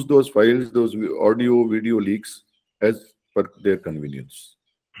they use those files, those audio video leaks, as per their convenience.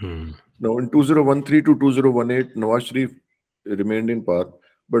 Hmm. Now, in 2013 to 2018, Nawaz Sharif remained in power,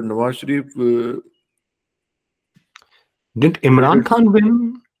 but Nawaz Sharif Didn't Imran created. Khan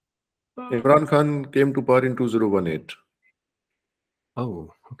win? Uh, Imran Khan came to power in 2018.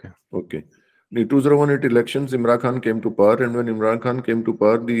 oh, okay. Okay. The 2018 elections, Imran Khan came to power, and when Imran Khan came to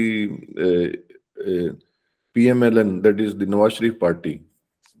power, the PMLN, that is the Nawaz Sharif party,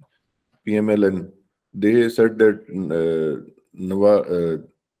 PMLN, they said that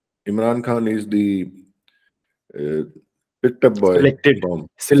Imran Khan is the uh, picked up boy Selected, from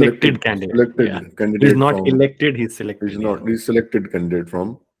selected selected candidate. Yeah, selected he's candidate not from elected. He's is selected. Yeah. not the selected candidate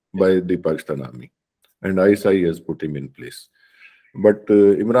from by the Pakistan Army, and ISI has put him in place. But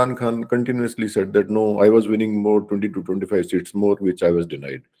Imran Khan continuously said that no, I was winning more 20 to 25 seats more, which I was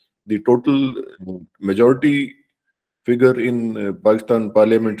denied. The total majority figure in Pakistan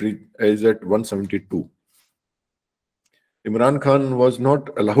parliamentary is at 172. Imran Khan was not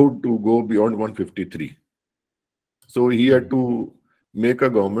allowed to go beyond 153. So he had Hmm. to make a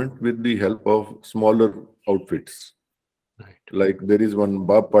government with the help of smaller outfits. Right. Like there is one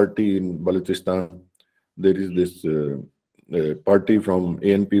Bab party in Balochistan. There is this party from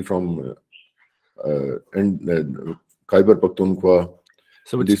ANP from and Khyber Pakhtunkhwa.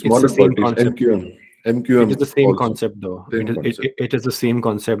 So The it's the smaller same parties, concept. MQM, It is the MQM same also, concept, though. same concept. It is the same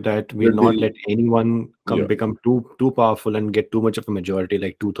concept that we'll That not the let anyone yeah, become too powerful and get too much of a majority,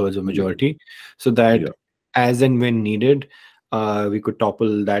 like 2/3 of yeah, majority, so that yeah, as and when needed, we could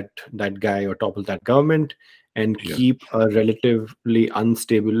topple that guy or topple that government and yeah, keep a relatively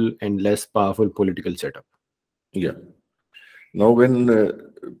unstable and less powerful political setup. yeah. Now, when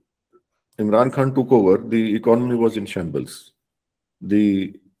Imran Khan took over, the economy was in shambles.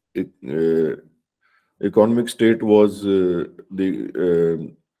 The uh, economic state was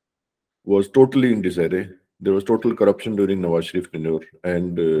totally in disarray. There was total corruption during Nawaz Sharif tenure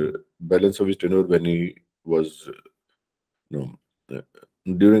and balance of his tenure when he was no uh,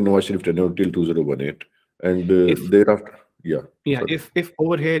 during Nawaz Sharif tenure till 2018 and If thereafter. Yeah, Yeah, sorry. if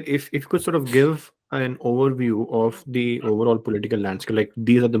over here, if you could sort of give an overview of the overall political landscape, like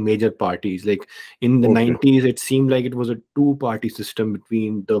these are the major parties. Like in the Okay, 90s, it seemed like it was a two-party system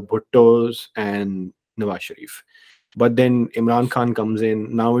between the Bhuttos and Nawaz Sharif. But then Imran Khan comes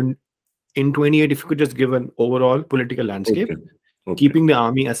in. Now in 28, if you could just give an overall political landscape, okay, okay. keeping the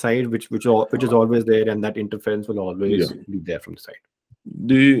army aside, which is always there, and that interference will Yeah. always be there from the side.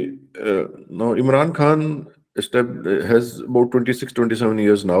 The now Imran Khan has about 26, 27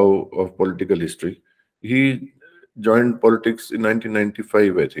 years now of political history. He joined politics in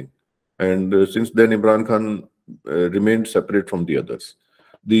 1995, I think, and since then Imran Khan remained separate from the others.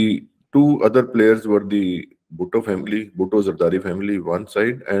 The two other players were the Bhutto family, Bhutto Zardari family one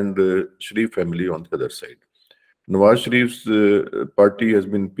side, and Sharif family on the other side. Nawaz Sharif's party has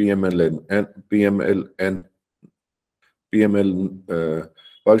been PMLN and PML,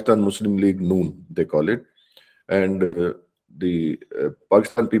 Pakistan Muslim League Noon, they call it. And the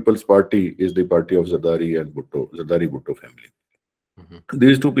Pakistan People's Party is the party of Zardari and Zardari Bhutto family. Mhm.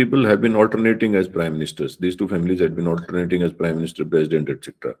 These two people have been alternating as prime ministers. These two families had been alternating as prime minister, president,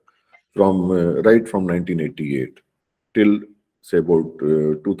 etc. from right from 1988 till say about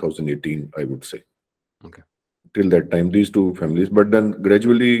 2018, I would say. Okay. Till that time, these two families. But then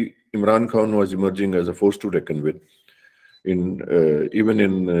gradually, Imran Khan was emerging as a force to reckon with. In even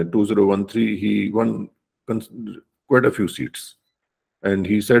in 2013, he won quite a few seats, and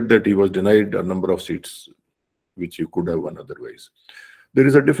he said that he was denied a number of seats which he could have won otherwise. There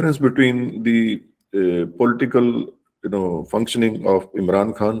is a difference between the political, functioning of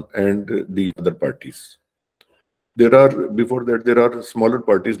Imran Khan and the other parties. There are before that there are smaller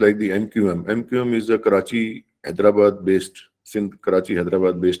parties like the MQM. MQM is a Karachi, Hyderabad based, Sindh, Karachi,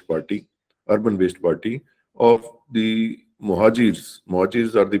 Hyderabad based party, urban based party of the Muhajirs.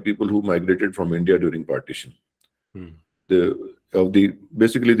 Muhajirs are the people who migrated from India during partition. Hmm. The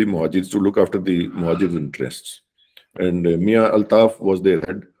basically the Muhajirs to look after the Muhajirs' interests. And Mia Altaf was their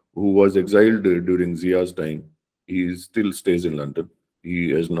head, who was exiled during Zia's time he still stays in London. He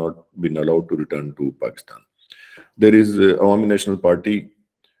has not been allowed to return to Pakistan. There is Awami National Party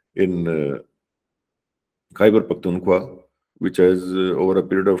in Khyber Pakhtunkhwa, which has over a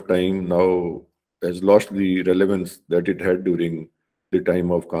period of time now has lost the relevance that it had during the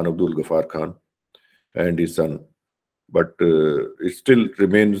time of Khan Abdul Ghaffar Khan and his son, but it still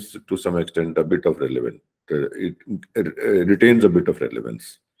remains to some extent a bit of relevance. It retains a bit of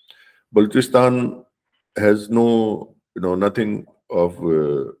relevance. Balochistan has nothing of,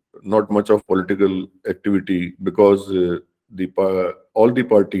 not much of political activity, because all the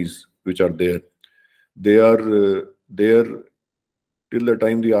parties which are there, they are there till the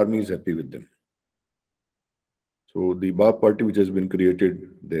time the army is happy with them. So the BAP party, which has been created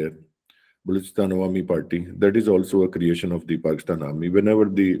there, Balochistan Awami Party, that is also a creation of the Pakistan Army. Whenever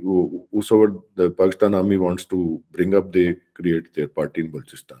whosoever the Pakistan Army wants to bring up, they create their party in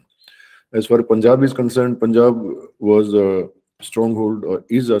Balochistan. As far as Punjab is concerned, Punjab was a stronghold, or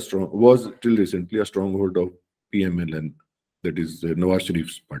was till recently a stronghold of PMLN, that is Nawaz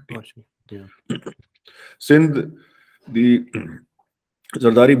Sharif's party. Yeah. Sindh, the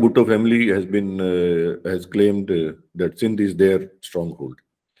Zardari Bhutto family has claimed that Sindh is their stronghold.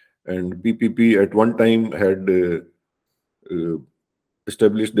 And PPP at one time had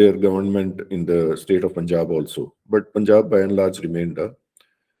established their government in the state of Punjab also. But Punjab by and large remained a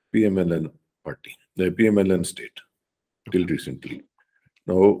PMLN party, the PMLN state till recently.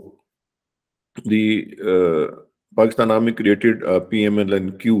 Now, the Pakistan Army created a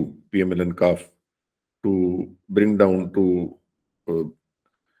PMLN-Q, PMLN-CAF, to bring down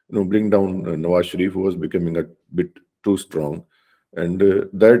Nawaz Sharif, who was becoming a bit too strong. And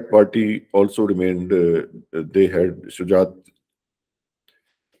that party also remained, they had Shujat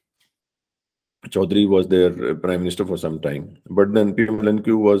Chaudhry was their prime minister for some time. But then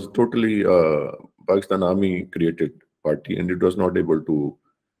PMLN-Q was totally Pakistan Army created party, and it was not able to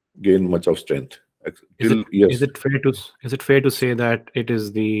gain much of strength. Is it fair to say that it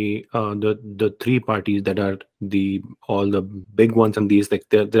is the three parties that are all the big ones, and these, like,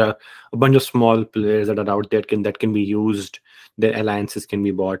 there are a bunch of small players that are out there that can be used, their alliances can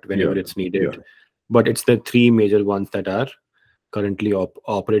be bought whenever it's needed, but it's the three major ones that are currently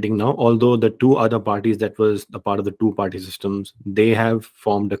operating now. Although the two other parties that was a part of the two-party systems, they have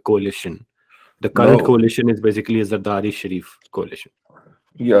formed a coalition. The current coalition is basically a Zardari Sharif coalition.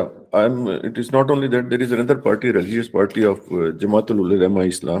 Yeah, it is not only that, there is another party, religious party of Jamaatul Ulema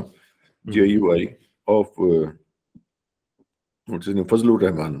Islam, JUI, of what's his name, Fazlur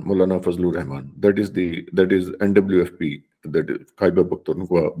Rahman, Maulana Fazlur Rahman. That is NWFP, that is Khyber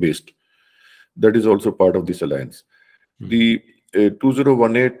Pakhtunkhwa based. That is also part of this alliance. The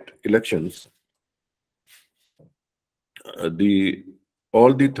 2018 elections,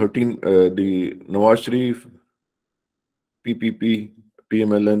 all the 13, the Nawaz Sharif, PPP,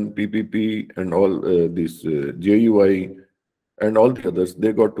 PMLN, PPP, and all these JUI and all the others,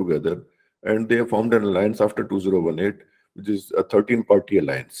 they got together and they formed an alliance after 2018, which is a 13-party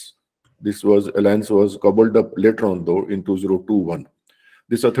alliance. This alliance was cobbled up later on, though, in 2021.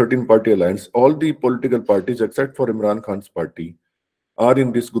 This is a 13-party alliance. All the political parties, except for Imran Khan's party, are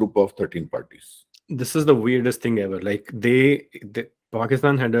in this group of 13 parties. This is the weirdest thing ever. Like,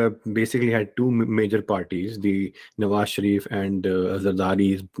 Pakistan basically had two major parties, the Nawaz Sharif and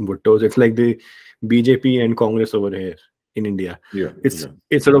Zardari's Bhuttos. It's like the BJP and Congress over here in India. It's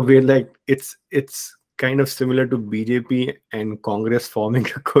sort of weird. Like, it's kind of similar to BJP and Congress forming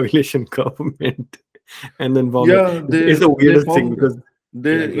a coalition government, and then it's the weirdest thing, because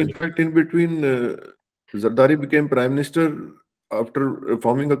in fact, in between, Zardari became prime minister after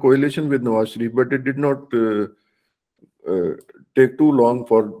forming a coalition with Nawaz Sharif, but it did not take too long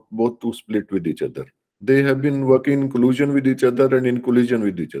for both to split with each other. They have been working in collusion with each other and in collision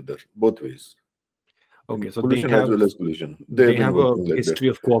with each other, both ways. Okay, so collusion as well as collusion. They have a history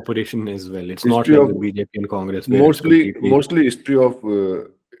of cooperation as well. It's not like the BJP and Congress. Mostly history of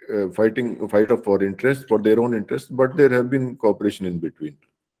fight for interest, for their own interest, but there have been cooperation in between,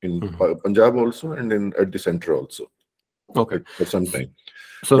 in Punjab also and at the center also. Okay, for some time.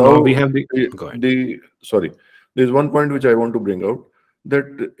 So now we have there's one point which I want to bring out, that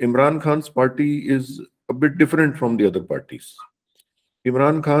Imran Khan's party is a bit different from the other parties.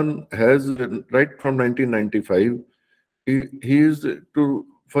 Imran Khan has, right from 1995, he is to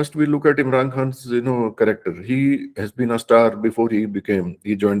first we look at Imran Khan's character. He has been a star before he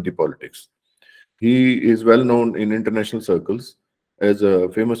joined the politics. He is well known in international circles as a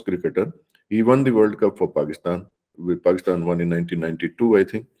famous cricketer. He won the World Cup for Pakistan. Pakistan won in 1992, I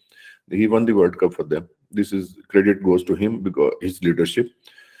think. He won the World Cup for them. Credit goes to him because his leadership.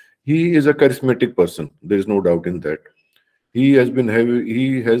 He is a charismatic person. There is no doubt in that. He has been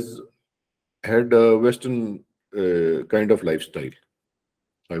he has had a Western kind of lifestyle.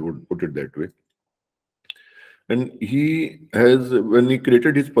 I would put it that way. And he has, when he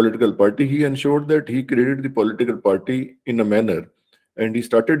created his political party, he ensured that he created the political party in a manner, and he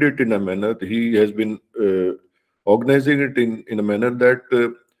started it in a manner. He has been organizing it in a manner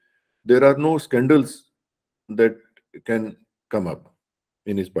that there are no scandals that can come up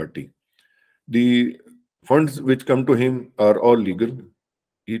in his party. The funds which come to him are all legal.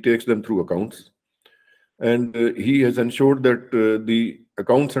 He takes them through accounts, and he has ensured that the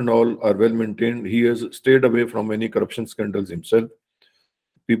accounts and all are well maintained. He has stayed away from any corruption scandals himself.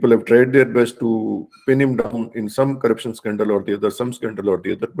 People have tried their best to pin him down in some corruption scandal or the other, some scandal or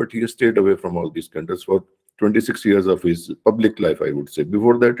the other, but he has stayed away from all these scandals for 26 years of his public life, I would say.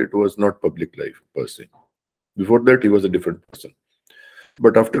 Before that, it was not public life per se. Before that, he was a different person.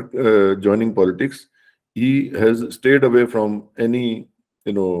 But after joining politics, he has stayed away from any,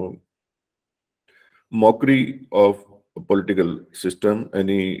 mockery of a political system,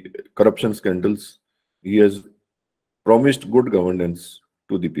 any corruption scandals. He has promised good governance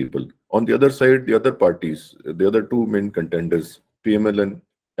to the people. On the other side, the other parties, the other two main contenders, PMLN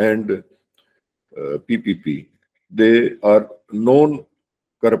and PPP, they are known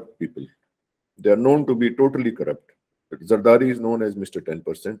corrupt people. They are known to be totally corrupt. Zardari is known as Mr.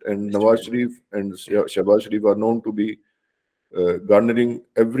 10%, and Nawaz Sharif and Shahbaz Sharif are known to be garnering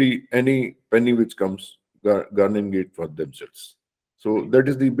any penny which comes, garnering it for themselves. So that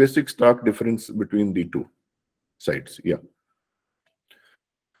is the basic stark difference between the two sides. Yeah.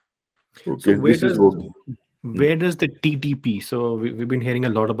 Okay. So This is where does the TTP? So we've been hearing a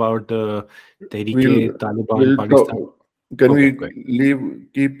lot about the we'll, Taliban Pakistan. Can we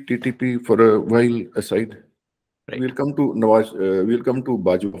keep TTP for a while aside? Right. We'll come to Nawaz. We'll come to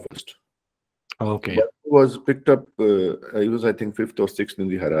Bajwa first. Okay. Bajwa was picked up. He was, I think, 5th or 6th in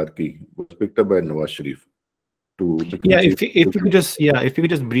the hierarchy. Was picked up by Nawaz Sharif to become chief. If you could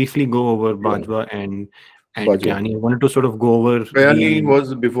just briefly go over Bajwa and Kiani. I wanted to sort of go over. Kiani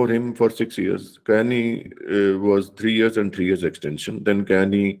was before him for 6 years. Kiani was 3 years and 3 years extension. Then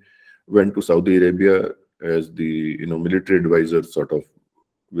Kiani went to Saudi Arabia as the military advisor, sort of,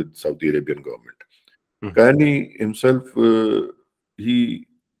 with Saudi Arabian government. Kiani himself, he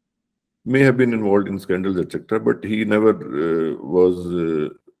may have been involved in scandals, etc., but he never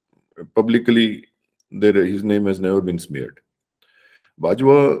was publicly there. His name has never been smeared.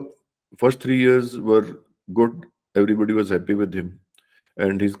 Bajwa, first 3 years were good. Everybody was happy with him,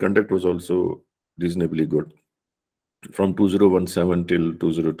 and his conduct was also reasonably good from 2017 till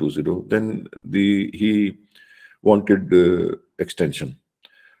 2020. Then he wanted extension.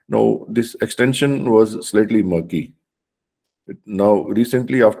 Now, this extension was slightly murky. Now,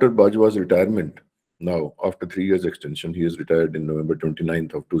 recently, after Bajwa's retirement, now after 3 years extension, he is retired in November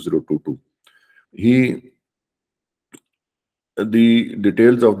 29th of 2022. The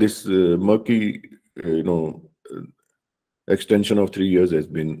details of this murky, extension of 3 years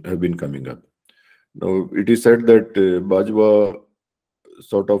have been coming up. Now, it is said that Bajwa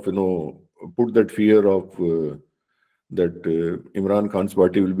sort of, put that fear of that Imran Khan's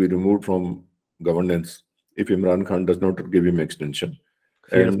party will be removed from governance if Imran Khan does not give him extension.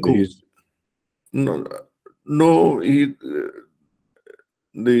 Fear of coup.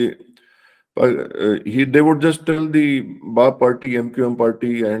 They would just tell the BAP party, MQM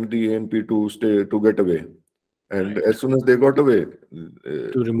party, and the ANP to get away, and as soon as they got away,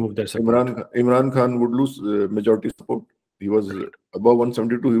 to remove their support, Imran Khan would lose majority support. He was above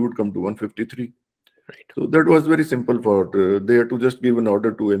 172, he would come to 153. Right. So that was very simple for they had to just give an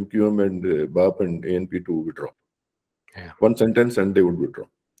order to MQM and BAP and ANP to withdraw. Yeah. One sentence and they would withdraw.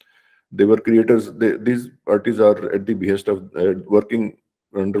 They were creators. These parties are at the behest of working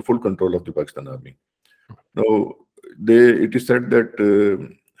under full control of the Pakistan Army. Now, it is said that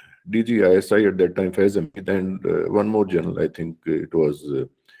DG ISI at that time, Faiz Hamid, and one more general, I think it was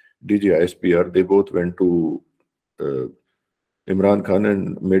DG ISPR, they both went to Imran Khan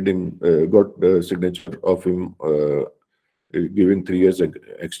and made him, got the signature of him giving 3 years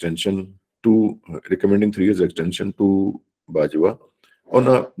extension to, recommending 3 years extension to Bajwa on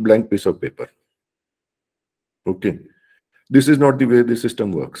a blank piece of paper. Okay. This is not the way the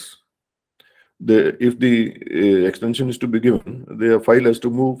system works. If the extension is to be given, the file has to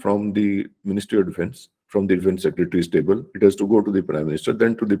move from the Ministry of Defense, from the Defense Secretary's table. It has to go to the Prime Minister,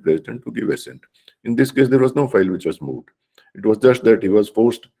 then to the President to give assent. In this case, there was no file which was moved. It was just that he was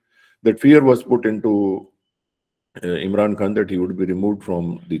forced, that fear was put into Imran Khan that he would be removed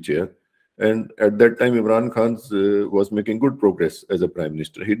from the chair, And at that time, Imran Khan was making good progress as a prime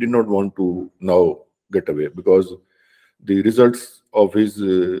minister. He did not want to now get away because the results of his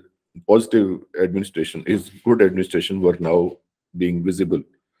positive administration, his good administration, were now being visible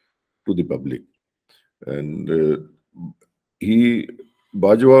to the public. And he,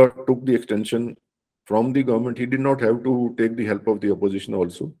 Bajwa took the extension from the government. He did not have to take the help of the opposition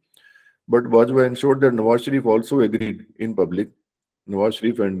also. But Bajwa ensured that Nawaz Sharif also agreed in public, Nawaz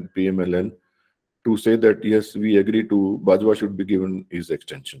Sharif and PMLN, to say that yes, we agree to Bajwa should be given his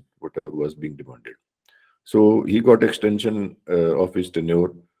extension, whatever was being demanded. So he got extension of his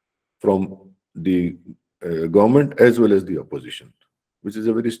tenure from the government as well as the opposition, which is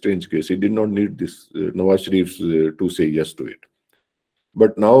a very strange case. He did not need this Nawaz Sharif to say yes to it.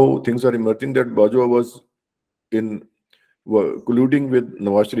 But now things are emerging that Bajwa was colluding with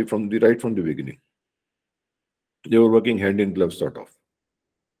Nawaz Sharif right from the beginning. They were working hand in glove, sort of.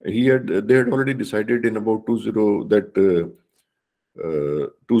 They had already decided in about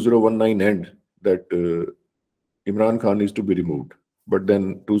 2019 end that Imran Khan is to be removed. But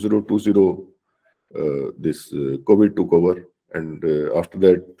then 2020, this COVID took over, and after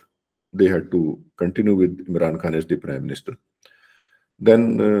that, they had to continue with Imran Khan as the prime minister.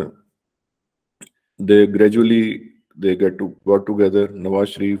 Then they gradually got together.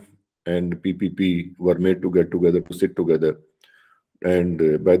 Nawaz Sharif and PPP were made to get together, to sit together,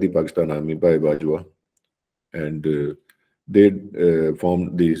 and by the Pakistan Army, by Bajwa, and they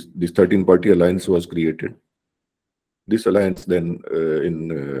formed this 13-party alliance was created. This alliance then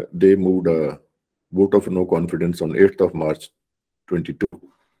they moved a vote of no confidence on 8th of March 22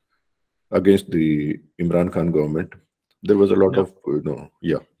 against the Imran Khan government. There was a lot of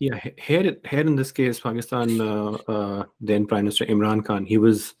Here in this case, Pakistan, then Prime Minister Imran Khan, he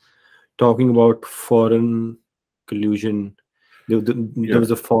was talking about foreign collusion. There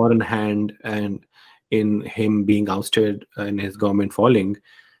was a foreign hand and in him being ousted and his government falling.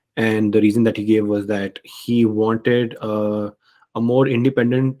 And the reason that he gave was that he wanted a more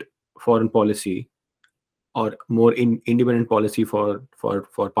independent foreign policy, or more independent policy for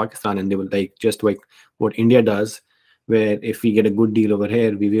Pakistan. And they were like, just like what India does, where if we get a good deal over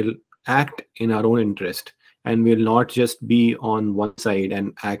here, we will act in our own interest and will not just be on one side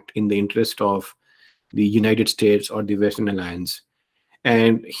and act in the interest of the United States or the Western Alliance.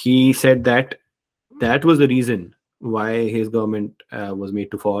 And he said that that was the reason why his government was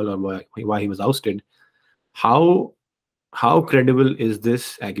made to fall, or why he was ousted. How credible is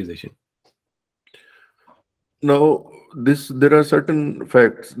this accusation? Now, there are certain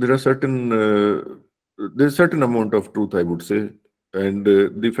facts. There's a certain amount of truth, I would say. And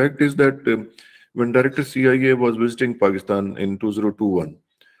the fact is that when Director CIA was visiting Pakistan in 2021,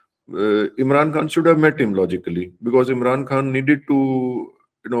 Imran Khan should have met him logically, because Imran Khan needed to,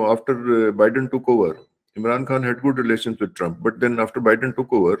 after Biden took over, Imran Khan had good relations with Trump. But then after Biden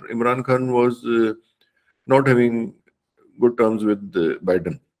took over, Imran Khan was not having good terms with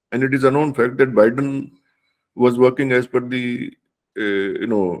Biden. And it is a known fact that Biden was working as per the,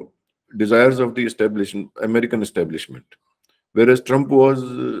 desires of the American establishment, whereas Trump was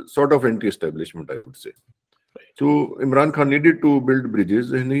sort of anti-establishment, I would say. So Imran Khan needed to build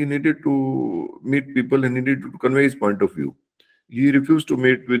bridges, and he needed to meet people, and he needed to convey his point of view. He refused to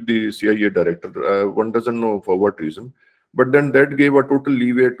meet with the CIA director. One doesn't know for what reason, but then that gave a total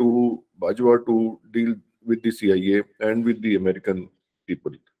leeway to Bajwa to deal with the CIA and with the American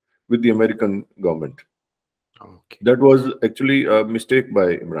people, with the American government. Okay. That was actually a mistake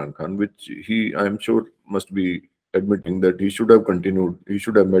by Imran Khan, which he, I'm sure, must be admitting that he should have continued. He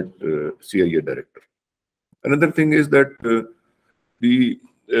should have met CIA director. Another thing is that the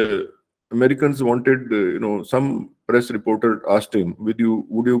Americans wanted, some press reporter asked him, would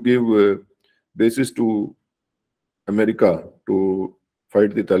you give basis to America to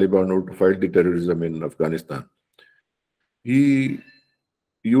fight the Taliban or to fight the terrorism in Afghanistan? He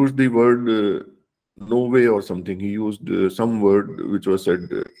used the word no way or something. He used some word which was said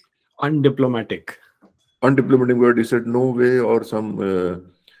undiplomatic word. He said no way or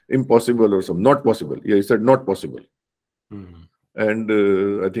some impossible or some not possible. Yeah, he said not possible.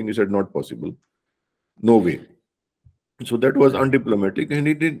 And I think he said not possible, no way. So that was undiplomatic, and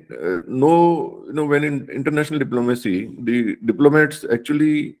he did when in international diplomacy, the diplomats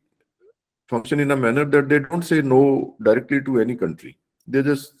actually function in a manner that they don't say no directly to any country. They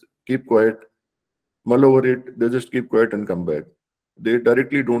just keep quiet, mull over it, they just keep quiet and come back. They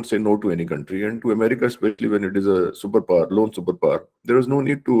directly don't say no to any country, and to America, especially when it is a superpower, lone superpower, there is no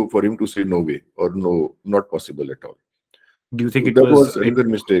need for him to say no way or no, not possible at all. Do you think that was another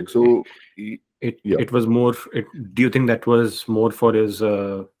mistake? So it was more. Do you think that was more for his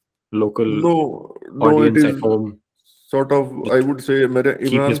local No, it audience at is home, sort of, I like would say,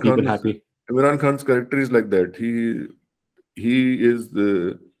 keep his people happy. Imran Khan's character is like that. He is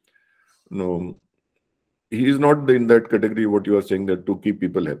the no, he is not in that category. What you are saying, that to keep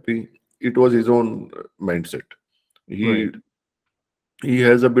people happy, it was his own mindset. He Right. he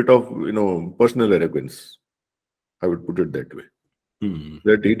has a bit of personal arrogance. I would put it that way. Hmm.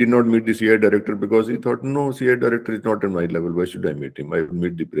 That he did not meet the CI director because he thought, no, CI director is not at my level. Why should I meet him? I will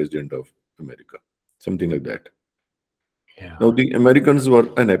meet the president of America, something like that. Yeah. Now, the Americans were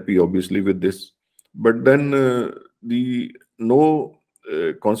unhappy, obviously, with this. But then the no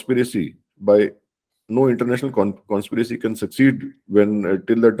conspiracy by no international conspiracy can succeed when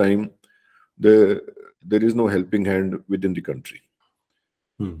till the time there is no helping hand within the country.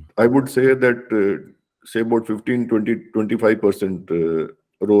 Hmm. I would say that say about 15, 20, 25%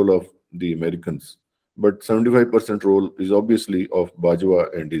 role of the Americans, but 75% role is obviously of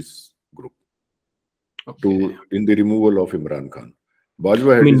Bajwa and his group Okay. to in the removal of Imran Khan.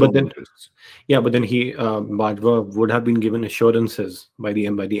 Bajwa I had mean, his but own then, interests. yeah, but then Bajwa would have been given assurances by the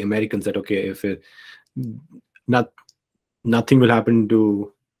Americans that okay, if it, not nothing will happen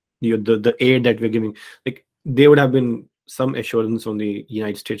to the aid that we're giving, like they would have been some assurance on the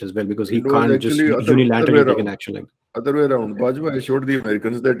United States as well, because he It was can't just actually other way unilaterally take an around. action like Other way around. Bajwa assured the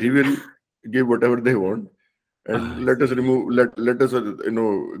Americans that he will give whatever they want and uh, let us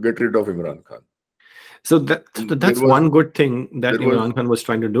get rid of Imran Khan. so And that's one good thing that there was Imran Khan was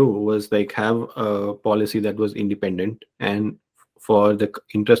trying to do, was like have a policy that was independent and for the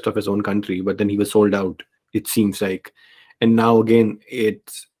interest of his own country, but then he was sold out, it seems like. And now again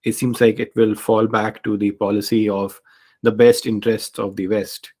it seems like it will fall back to the policy of the best interests of the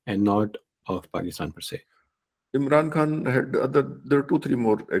West and not of Pakistan per se. Imran Khan had there are two, three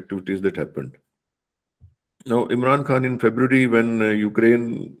more activities that happened. Now, Imran Khan in February, when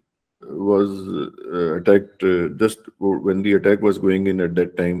Ukraine was attacked, just when the attack was going in at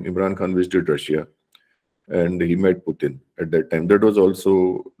that time, Imran Khan visited Russia and he met Putin at that time. That was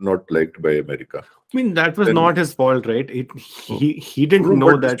also not liked by America. I mean, that was Then, not his fault, right? oh, He didn't no,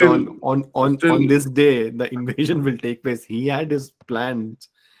 know but that still, on this day the invasion will take place. He had his plans,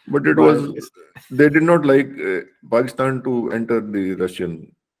 but it but was, they did not like Pakistan to enter the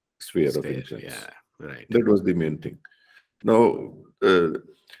Russian sphere of spare, influence. yeah, right. That was the main thing. Now,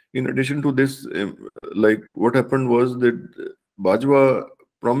 in addition to this, like what happened was that Bajwa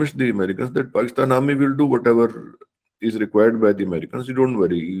promised the Americans that Pakistan army will do whatever is required by the Americans. You don't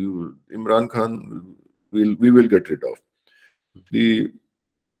worry, Imran Khan, we will get rid of. The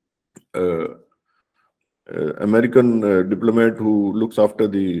uh, American diplomat who looks after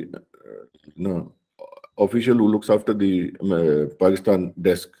the no, official who looks after the Pakistan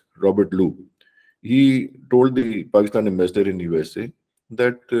desk, Robert Lou, he told the Pakistan ambassador in USA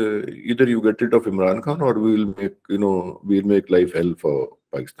that either you get rid of Imran Khan or we'll make life hell for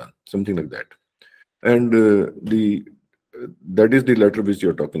Pakistan, something like that. And the that is the letter which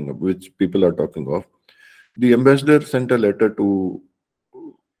you're talking of, which people are talking of. The ambassador sent a letter to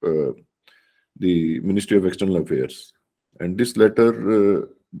uh, the Ministry of External Affairs, and this letter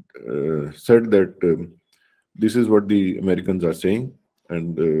said that this is what the Americans are saying,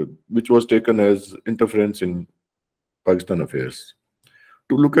 and which was taken as interference in Pakistan affairs.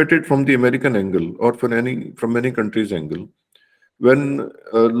 To look at it from the American angle or from any country's angle, when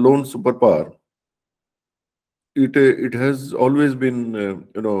a lone superpower, it has always been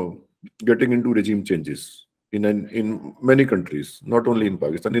getting into regime changes in many countries, not only in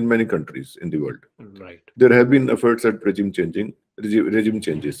Pakistan, in many countries in the world. Right. There have been efforts at regime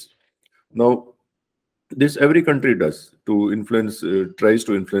changes. Now, this every country does to influence, tries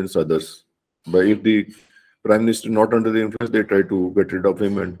to influence others. But if the prime minister not under the influence, they try to get rid of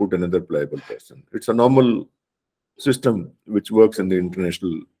him and put another pliable person. It's a normal system which works in the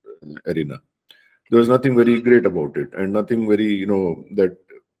international arena. There was nothing very great about it, and nothing very, that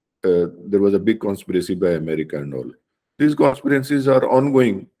there was a big conspiracy by America and all. These conspiracies are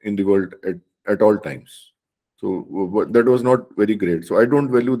ongoing in the world at all times. So that was not very great. So I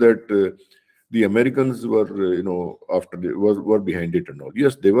don't value that the Americans were, after were behind it and all.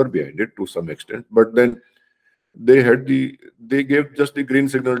 Yes, they were behind it to some extent, but then they gave just the green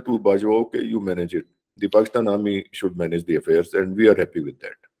signal to Bajwa, okay, you manage it. The Pakistan army should manage the affairs, and we are happy with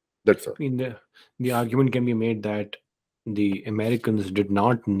that. That's all. I mean, the argument can be made that the Americans did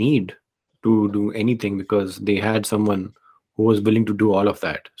not need to do anything because they had someone who was willing to do all of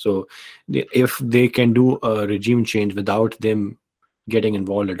that. So, if they can do a regime change without them getting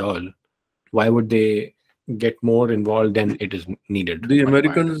involved at all, why would they get more involved than it is needed The or required?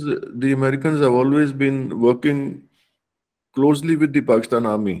 Americans, the Americans have always been working closely with the Pakistan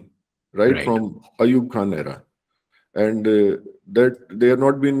army. right Right. from Ayub Khan era, and that they have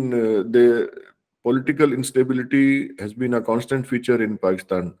not been the political instability has been a constant feature in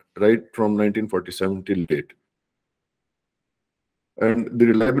Pakistan right from 1947 till date, and the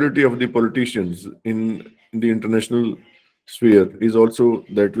reliability of the politicians in the international sphere is also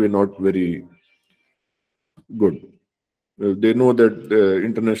that way not very good. They know that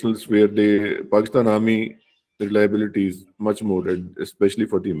international sphere, the Pakistan Army reliability is much more, and especially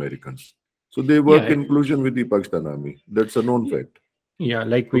for the Americans. So they work Yeah. in collusion with the Pakistan Army. That's a known fact. Yeah,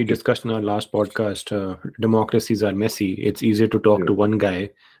 like we Okay. discussed in our last podcast, democracies are messy. It's easier to talk Yeah. to one guy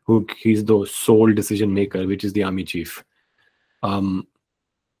who he's the sole decision maker, which is the army chief. Um,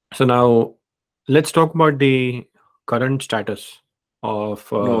 so now let's talk about the current status of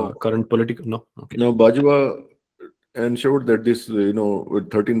Now, current political. No, okay, Bajwa ensured that this, with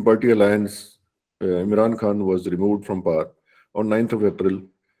 13-party alliance, Imran Khan was removed from power on 9th of April.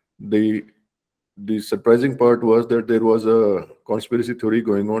 The the surprising part was that there was a conspiracy theory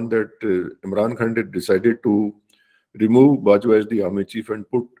going on that Imran Khan had decided to remove Bajwa as the army chief and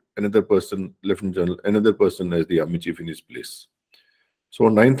put another person, Lieutenant General, another person as the army chief in his place. So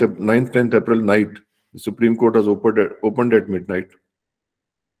on 9th 10th April night, the Supreme Court was opened at midnight,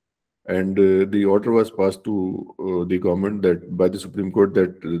 and the order was passed to the government that by the Supreme Court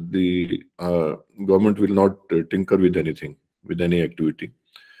that the government will not tinker with anything, with any activity,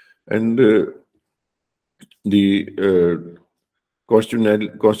 and the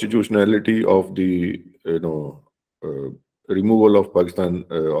constitutionality of the removal of Pakistan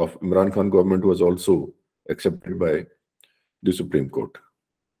of Imran Khan government was also accepted by the Supreme Court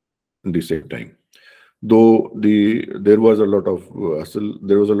at the same time. Though there was a lot of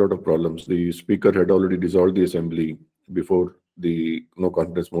there was a lot of problems. The speaker had already dissolved the assembly before the no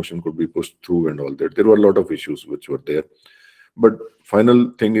confidence motion could be pushed through and all that. There were a lot of issues which were there. But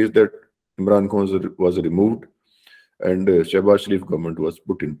final thing is that Imran Khan was removed, and Shehbaz Sharif government was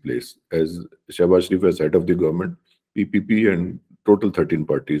put in place as Shehbaz Sharif as head of the government. PPP and total 13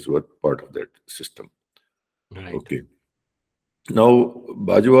 parties were part of that system. right. Okay. Now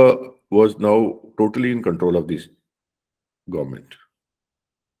Bajwa was now totally in control of this government.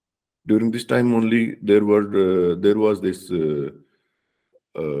 During this time only, there was this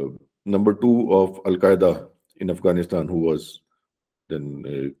number two of Al Qaeda in Afghanistan who was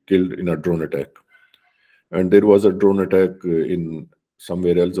then killed in a drone attack, and there was a drone attack in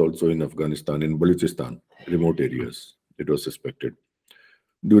somewhere else also in Afghanistan, in Balochistan, remote areas. It was suspected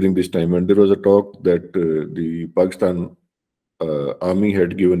during this time, and there was a talk that the Pakistan army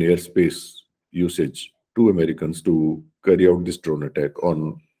had given airspace usage to Americans to carry out this drone attack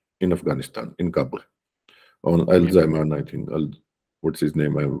in Afghanistan, in Kabul, on Al Yeah. Zayman, I think. What's his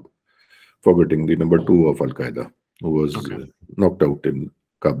name? I'm forgetting, the number two of Al Qaeda, who was Okay. knocked out in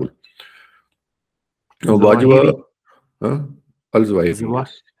Kabul. Now, Zawahiri. Bajwa, huh? Al Zawahiri, Zawa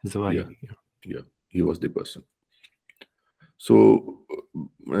yes. Yeah, Zawahiri. Yeah. yeah, he was the person. So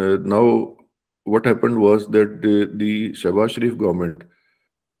now what happened was that the Shehbaz Sharif government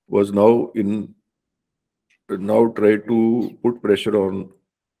was now tried to put pressure on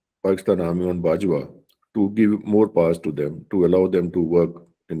Pakistan Army, on Bajwa, to give more powers to them, to allow them to work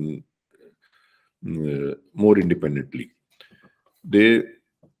in more independently. They,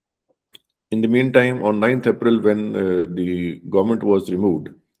 in the meantime, on 9th April, when the government was removed,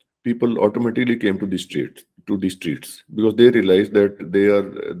 people automatically came to the streets because they realized that they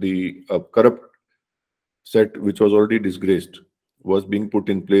are the corrupt set, which was already disgraced, was being put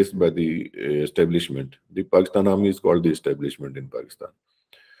in place by the establishment. The Pakistan Army is called the establishment in Pakistan,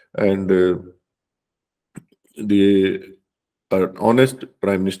 and the honest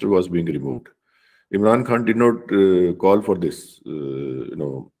prime minister was being removed. Imran Khan did not call for this,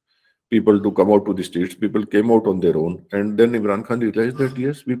 people to come out to the streets. People came out on their own, and then Imran Khan realized that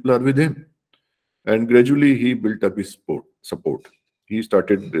yes, people are with him, and gradually he built up his support. He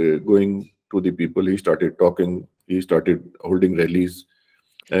started going to the people. He started talking. He started holding rallies,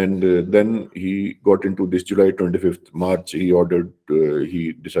 and then he got into this July 25th march. He ordered.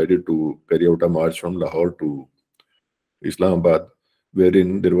 He decided to carry out a march from Lahore to Islamabad,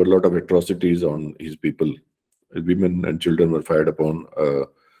 wherein there were a lot of atrocities on his people. Women and children were fired upon.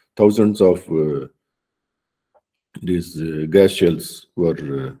 Thousands of these gas shells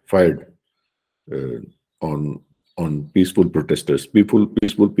were fired uh, on peaceful protesters,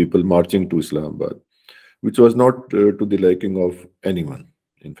 peaceful people marching to Islamabad, which was not to the liking of anyone,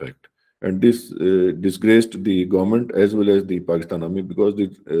 in fact. And this disgraced the government as well as the Pakistan Army, because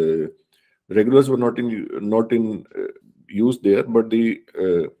the regulars were not in use there, but the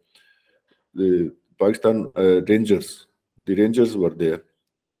Pakistan Rangers, the Rangers were there,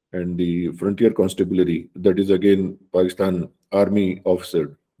 and the Frontier Constabulary, that is again Pakistan Army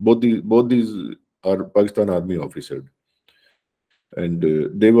officer. Both these are Pakistan Army officer, and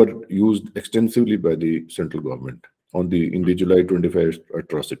they were used extensively by the central government in the July 25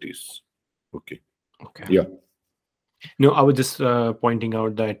 atrocities. Okay. Okay. Yeah. No, I was just pointing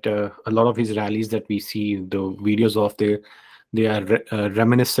out that a lot of his rallies that we see, the videos of, they are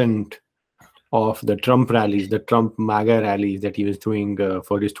reminiscent of the Trump rallies, the Trump MAGA rallies that he was doing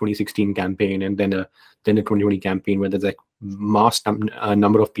for his 2016 campaign, and then the 2020 campaign, where there's like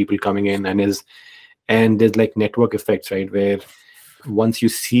number of people coming in, and there's like network effects, right? Where once you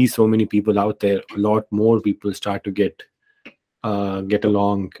see so many people out there, a lot more people start to get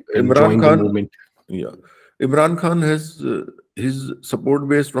along and Imran join the Khan, movement. yeah, Imran Khan has his support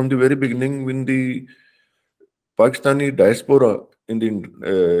base from the very beginning when the Pakistani diaspora in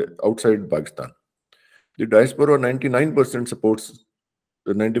the outside Pakistan. The diaspora 99% supports,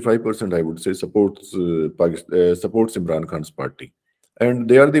 95% I would say supports supports Imran Khan's party, and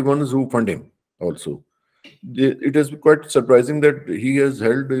they are the ones who fund him also. It is quite surprising that he has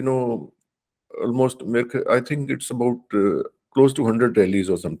held, almost, I think it's about close to 100 rallies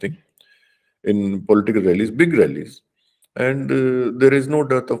or something, in political rallies, big rallies, and there is no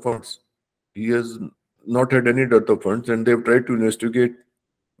dearth of funds. He has not had any dearth of funds, and they've tried to investigate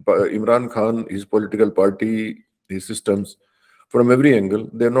Imran Khan, his political party, his systems from every angle.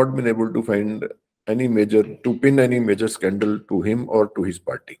 They have not been able to find to pin any major scandal to him or to his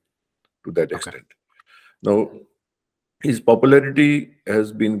party to that Okay. extent. Now, his popularity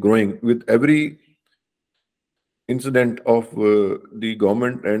has been growing with every incident of the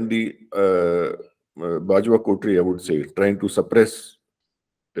government and the Bajwa coterie, I would say, trying to suppress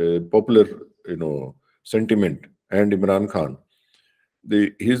popular, sentiment and Imran Khan.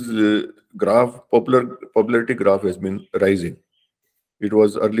 His popularity graph has been rising. It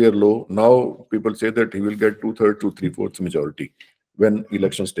was earlier low. Now people say that he will get 2/3 to 3/4 majority when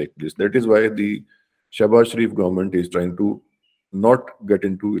elections take place. That is why the Shahbaz Sharif government is trying to not get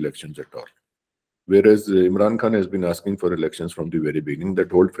into elections at all. Whereas Imran Khan has been asking for elections from the very beginning,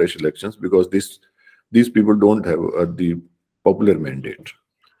 that hold fresh elections, because these people don't have the popular mandate.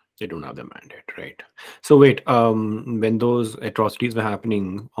 They don't have the mandate, right? So wait, when those atrocities were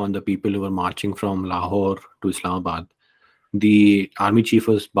happening on the people who were marching from Lahore to Islamabad, the army chief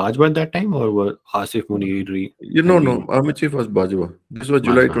was Bajwa at that time, or were Asif Munir and No, the Army Chief was Bajwa. This was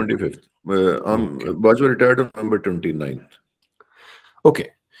July Bajwa? 25th. Okay. Bajwa retired on November 29th. Okay.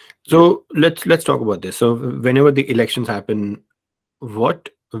 So let's talk about this. So whenever the elections happen,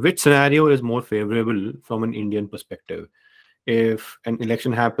 which scenario is more favorable from an Indian perspective? If an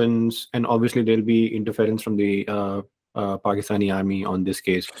election happens, and obviously there'll be interference from the Pakistani army on this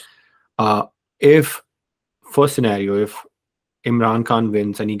case. If first scenario, if Imran Khan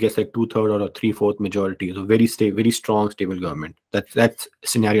wins and he gets like 2/3 or a 3/4 majority, so very strong, stable government. That's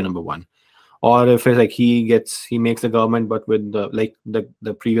scenario number one. Or if it's like he makes the government, but with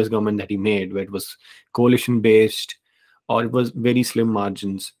the previous government that he made, where it was coalition based, or it was very slim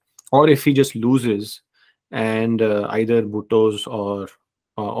margins, or if he just loses, and either Bhuttos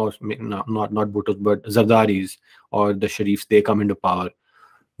not Bhuttos, but Zardaris or the Sharifs, they come into power,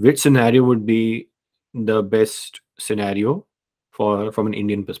 which scenario would be the best scenario from an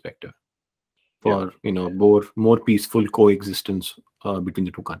Indian perspective for more peaceful coexistence between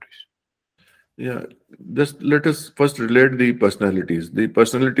the two countries? Yeah, just let us first relate the personalities. The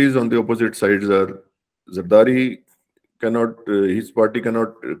personalities on the opposite sides are Zardari his party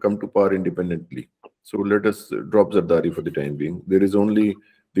cannot come to power independently. So let us drop Zardari for the time being. There is only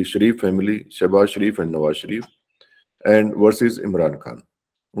the Sharif family, Shahbaz Sharif and Nawaz Sharif, and versus Imran Khan.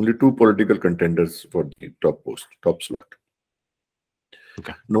 Only two political contenders for the top slot.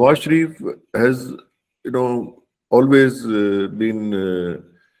 Okay. Nawaz Sharif has, always been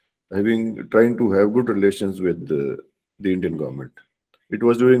trying to have good relations with the Indian government. It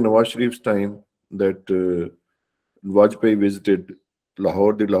was during Nawaz Sharif's time that Vajpayee visited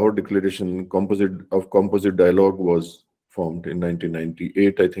Lahore. The Lahore Declaration composite dialogue was formed in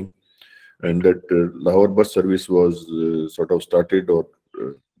 1998, I think, and that Lahore bus service was sort of started, or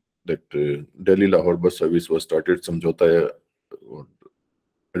that Delhi Lahore bus service was started. Samjhota, or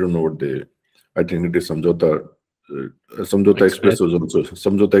I don't know what I think it is Samjhota. Samjhota Express was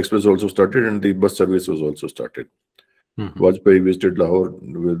also started, and the bus service was also started. Vajpayee visited Lahore,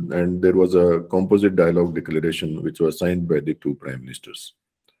 and there was a composite dialogue declaration which was signed by the two prime ministers.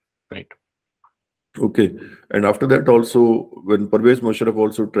 Right. Okay, and after that also, when Pervez Musharraf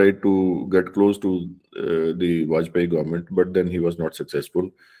also tried to get close to the Vajpayee government, but then he was not successful.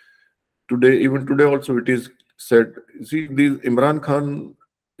 Even today also, it is said. See, Imran Khan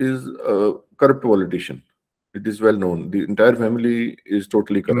is a corrupt politician. It is well known. The entire family is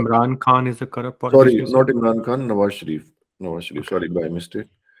totally corrupt. Imran Khan is a corrupt Sorry, politician, you said? not Imran Khan, Nawaz Sharif. Nawaz Sharif, Okay. sorry, by mistake.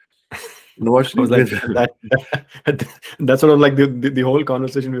 Nawaz I was Sharif like, is that's sort of like the whole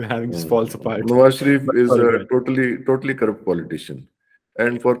conversation we were having just falls apart. Nawaz Sharif But is sorry, go a ahead. totally corrupt politician.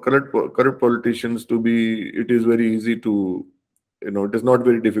 And for corrupt politicians to be, it is very easy to, it is not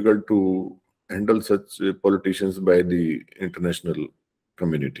very difficult to handle such politicians by the international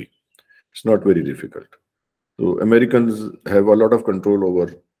community. It's not very difficult. So Americans have a lot of control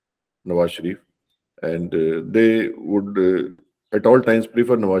over Nawaz Sharif, and they would at all times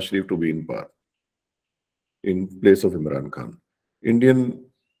prefer Nawaz Sharif to be in power in place of Imran Khan. Indian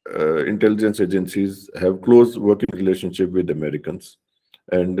intelligence agencies have close working relationship with Americans,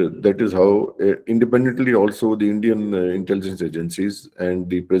 and that is how independently also the Indian intelligence agencies and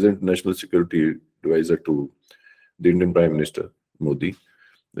the present national security advisor to the Indian Prime Minister Modi,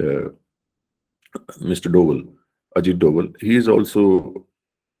 uh, Mr. Doval, Ajit Doval, he is also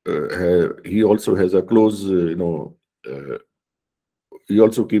he also has a close uh, he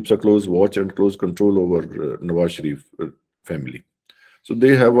also keeps a close watch and close control over Nawaz Sharif family. So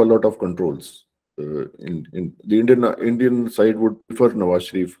they have a lot of controls. In the Indian side would prefer Nawaz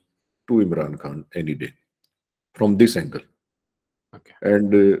Sharif to Imran Khan any day from this angle. Okay.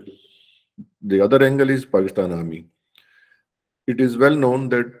 And the other angle is Pakistan Army. It is well known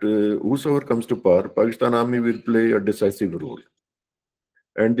that whosoever comes to power, Pakistan Army will play a decisive role.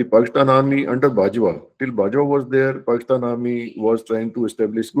 And the Pakistan Army under Bajwa, till Bajwa was there, Pakistan Army was trying to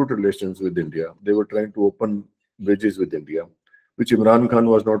establish good relations with India. They were trying to open bridges with India, which Imran Khan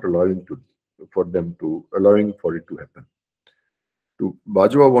was not allowing for it to happen.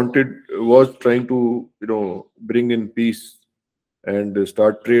 Bajwa was trying to bring in peace and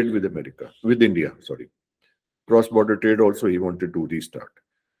start trade with India. Sorry, cross-border trade also he wanted to restart.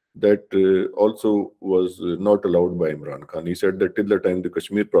 That also was not allowed by Imran Khan. He said that till the time the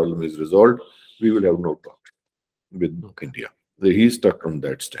Kashmir problem is resolved, we will have no talks with India. He stuck on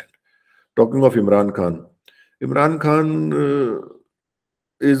that stand. Talking of Imran Khan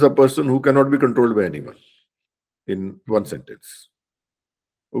is a person who cannot be controlled by anyone in one sentence.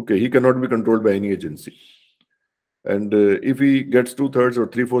 Okay, he cannot be controlled by any agency. And if he gets 2/3 or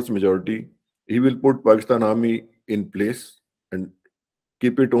 3/4 majority, he will put Pakistan Army in place and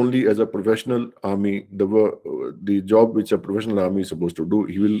keep it only as a professional army, the job which a professional army is supposed to do.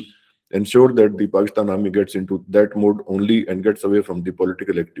 He will ensure that the Pakistan Army gets into that mode only and gets away from the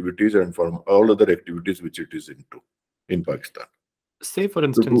political activities and from all other activities which it is into in Pakistan. Say, for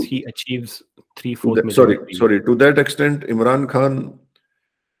instance, he achieves 3/4 majority. Sorry. To that extent, Imran Khan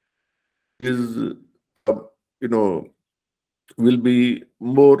is, will be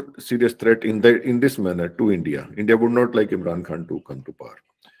more serious threat in this manner to India. India would not like Imran Khan to come to power.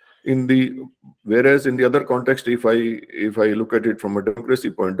 Whereas in the other context, if I look at it from a democracy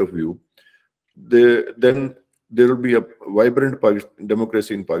point of view, then there will be a vibrant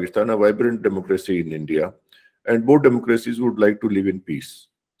democracy in Pakistan, a vibrant democracy in India, and both democracies would like to live in peace.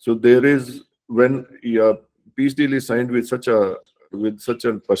 So there is, when a peace deal is signed with such a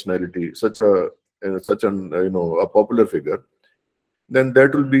personality, such a popular figure, then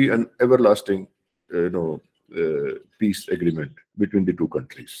that will be an everlasting peace agreement between the two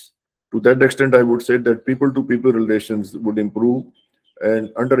countries. To that extent, I would say that people-to-people relations would improve,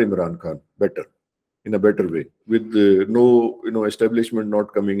 and under Imran Khan, in a better way, with no establishment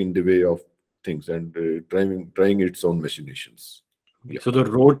not coming in the way of things and trying its own machinations. Yeah. So the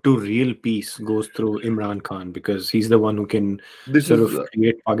road to real peace goes through Imran Khan, because he's the one who can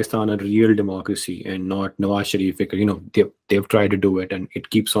create Pakistan a real democracy, and not Nawaz Sharif. They've tried to do it, and it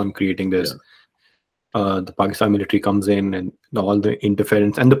keeps on creating this. Yeah. The Pakistan military comes in and all the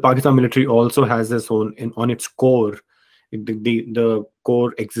interference, and the Pakistan military also has this own on its core. The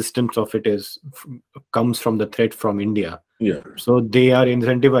core existence of it comes from the threat from India. Yeah. So they are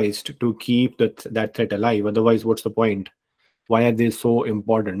incentivized to keep that threat alive. Otherwise, what's the point? Why are they so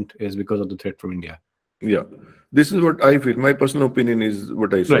important is because of the threat from India. Yeah, this is what I feel. My personal opinion is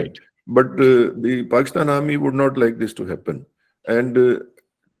what I said. Right. But the Pakistan Army would not like this to happen. And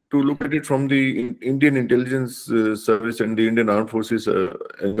to look at it from the Indian intelligence service and the Indian armed forces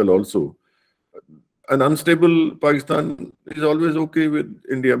angle also, an unstable Pakistan is always okay with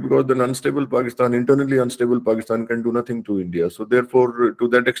India, because an unstable Pakistan, internally unstable Pakistan, can do nothing to India. So therefore, to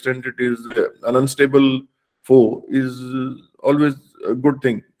that extent, it is an unstable foe is always a good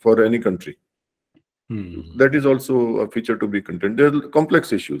thing for any country. That is also a feature to be contended. There are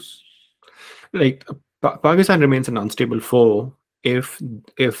complex issues. Like Pakistan remains an unstable foe if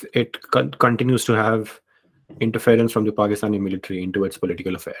it continues to have interference from the Pakistani military into its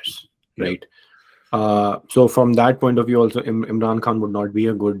political affairs, Yeah. right? So from that point of view, also Imran Khan would not be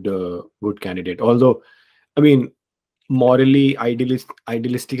a good candidate. Although, I mean, morally,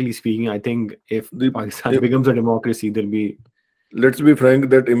 idealistically speaking, I think if The Pakistan becomes a democracy, there'll be Let's be frank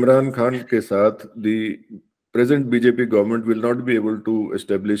that Imran Khan ke saath, the present BJP government will not be able to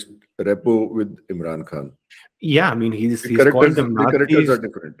establish rapport with Imran Khan. yeah. I mean, he's The he's called characters, them the characters are Nazis.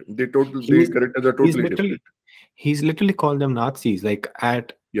 different. The He's characters are he's totally literally different. he's literally called them Nazis. Like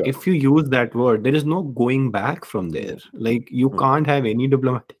at Yeah. if you use that word, there is no going back from there. No. Like you No. can't have any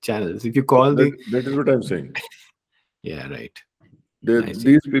diplomatic channels. If you call the That is what I'm saying. yeah, right. I see.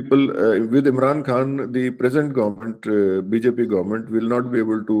 These people with Imran Khan, the present government, BJP government, will not be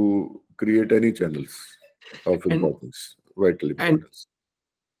able to create any channels of And importance, vital and importance.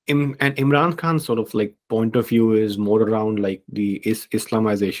 And Imran Khan's sort of like point of view is more around like the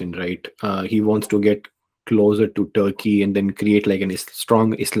Islamization, right? He wants to get closer to Turkey and then create like an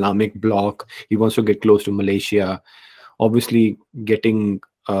strong Islamic bloc. He wants to get close to Malaysia. Obviously, getting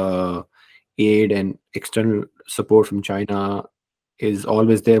aid and external support from China is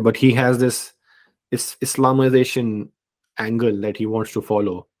always there, but he has this Islamization angle that he wants to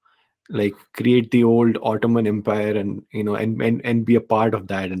follow, like create the old Ottoman Empire and and be a part of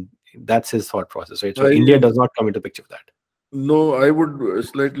that, and that's his thought process, right? So India I does not come into the picture of that. No, I would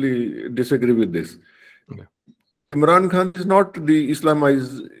slightly disagree with this. Okay. Imran Khan is not the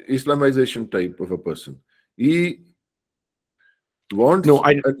Islamization type of a person. He wants No,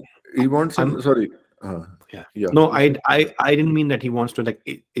 he wants I'm an sorry. yeah. Yeah. No, I didn't mean that he wants to like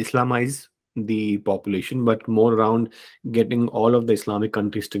Islamize the population, but more around getting all of the Islamic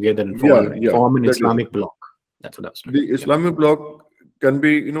countries together and Yeah, form an that is Islamic bloc. That's what I was trying. the Yeah. Islamic bloc can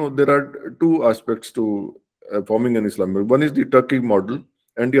be, there are two aspects to forming an Islamic. One is the Turkey model,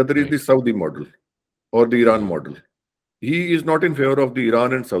 and the other is Right. the Saudi model or the Iran model. He is not in favor of the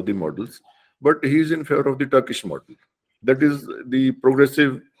Iran and Saudi models, but he is in favor of the Turkish model. That is the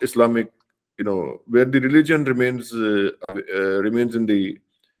progressive Islamic, where the religion remains in the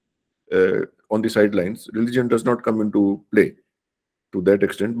on the sidelines. Religion does not come into play to that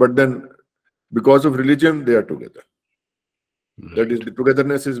extent, but then because of religion, they are together. That is, Right. the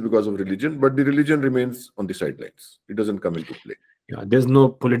togetherness is because of religion, but the religion remains on the sidelines. It doesn't come into play. Yeah, there's no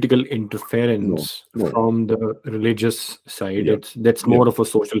political No, interference no. from the religious side. Yeah, That's yeah, more of a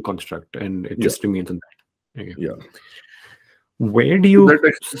social construct, and it yeah, just remains in that. Okay. yeah. Where do To you?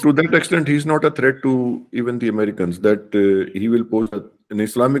 to that extent, he's not a threat to even the Americans. That he will pose an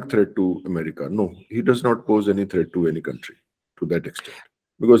Islamic threat to America. No, he does not pose any threat to any country to that extent,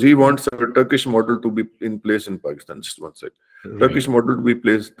 because he wants a Turkish model to be in place in Pakistan. Just one sec. Right. Turkish model to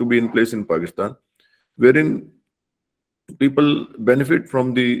be in place in Pakistan, wherein people benefit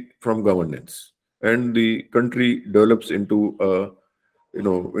from governance, and the country develops into a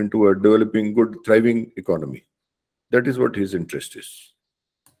developing, good, thriving economy. That is what his interest is.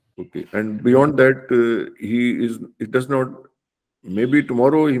 Okay, and beyond that, it does not. Maybe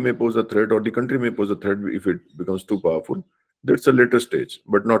tomorrow he may pose a threat, or the country may pose a threat if it becomes too powerful. That's a later stage,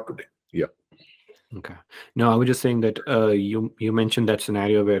 but not today. Yeah. Okay. No, I was just saying that you mentioned that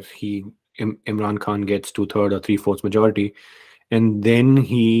scenario where Imran Khan gets 2/3 or 3/4 majority, and then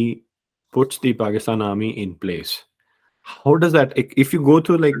he puts the Pakistan army in place. How does that? If you go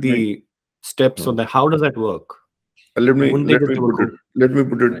through like Let me the steps uh, on that, how does that work? let me Wouldn't they let just me do a put it coup? let me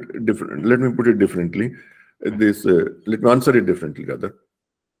put Right. it different. Let me put it differently. Right. Let me answer it differently rather.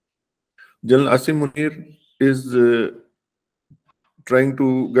 General Asim Munir is trying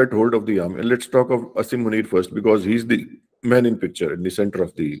to get hold of the army. And let's talk of Asim Munir first, because he's the man in picture, in the center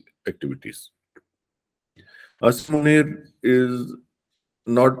of the activities. Asim Munir is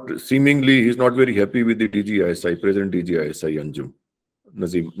not, seemingly, he's not very happy with the DGISI, President DGISI Anjum,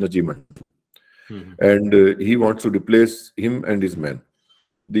 Najim. Mhm. And he wants to replace him and his men.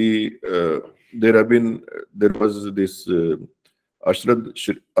 There was this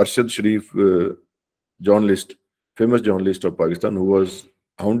Arshad Sharif journalist, famous journalist of Pakistan, who was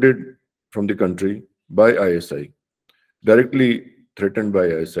hounded from the country by ISI, directly threatened by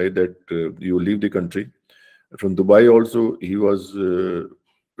ISI that you leave the country. From Dubai also, he was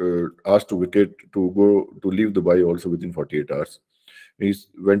asked to leave Dubai also within 48 hours. He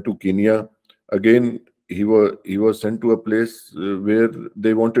went to Kenya. Again, he was sent to a place where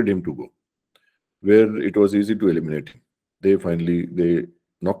they wanted him to go, where it was easy to eliminate him. They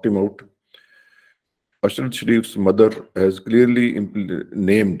knocked him out. Ashraf Sharif's mother has clearly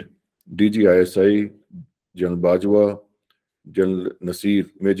named DGISI, General Bajwa, General Nasir,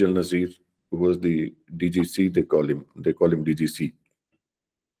 Major Nasir, who was the DGC. They call him DGC,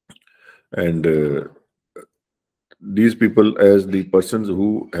 and these people as the persons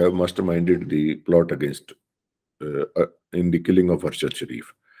who have masterminded the plot against in the killing of Arshad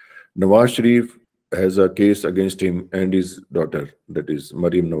Sharif. Nawaz Sharif has a case against him and his daughter, that is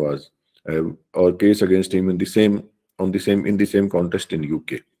Mariam Nawaz, or case against him in the same in the same contest in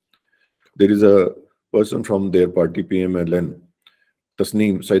UK. There is a person from their party PMLN,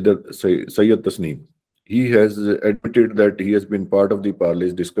 Tasneem Sayyid Tasneem. He has admitted that he has been part of the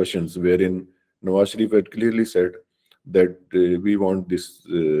parley's discussions wherein Nawaz Sharif had clearly said that we want these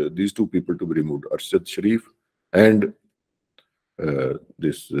two people to be removed, Arshad Sharif and and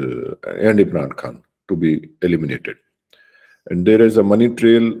Imran Khan, to be eliminated. And there is a money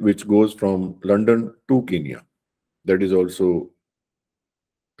trail which goes from London to Kenya. That is also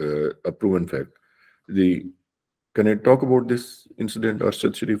a proven fact. Can I talk about this incident,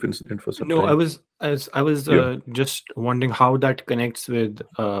 Arshad Sharif incident, for some No, time? I was Yeah. just wondering how that connects with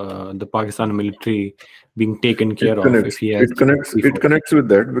the Pakistan military being taken It care of connects. if he has It connects with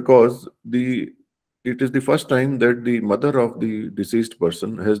that because it is the first time that the mother of the deceased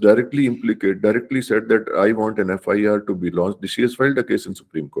person has directly said that I want an FIR to be launched. She has filed a case in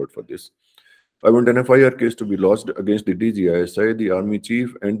Supreme Court for this. I want an FIR case to be lodged against the DGISI, the Army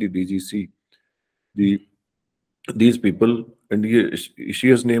Chief, and the DGC. These people, and she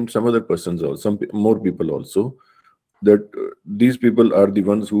has named some other persons or some more people also, that these people are the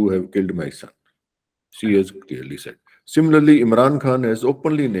ones who have killed my son. She has clearly said. Similarly, Imran Khan has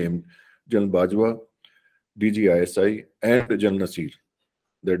openly named General Bajwa, DGISI, and General Nasir,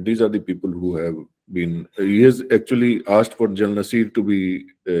 that these are the people who have been. He has actually asked for General Nasir to be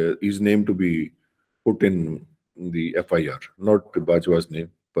his name to be put in the FIR, not Bajwa's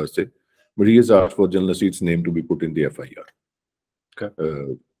name per se, but he has asked for General Nasir's name to be put in the FIR. Okay.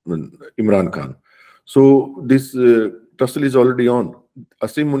 Imran Khan. So this tussle is already on.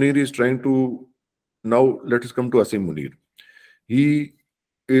 Asim Munir is trying to. Now let us come to Asim Munir. He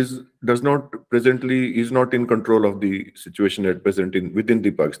is not in control of the situation at present within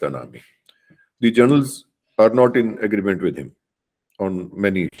the Pakistan Army. The generals are not in agreement with him on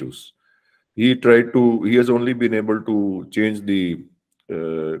many issues. He has only been able to change the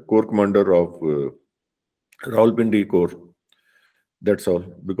corps commander of Rawalpindi Corps. That's all,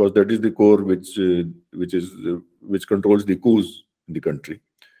 because that is the corps which controls the coups in the country.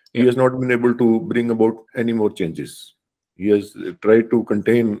 He has not been able to bring about any more changes. He has tried to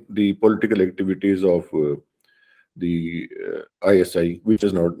contain the political activities of the ISI,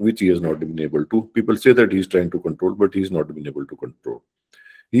 which he has not been able to. People say that he's trying to control, but he's not been able to control.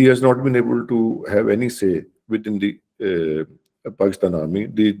 He has not been able to have any say within the Pakistan Army.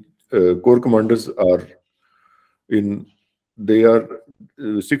 The corps commanders are in. They are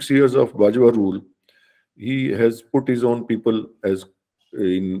 6 years of Bajwa rule. He has put his own people as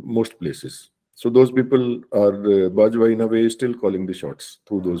in most places. So those people are Bajwa in a way still calling the shots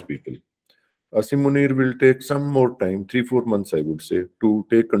through those people. Asim Munir will take some more time, 3-4 months, I would say, to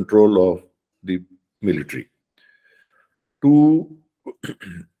take control of the military. To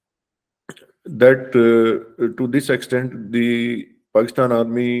this extent, the Pakistan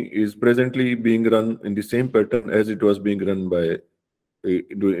Army is presently being run in the same pattern as it was being run by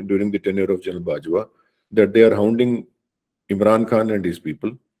during the tenure of General Bajwa, that they are hounding Imran Khan and his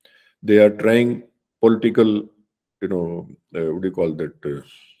people. They are trying political, what do you call that?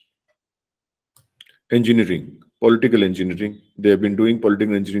 Political engineering. They have been doing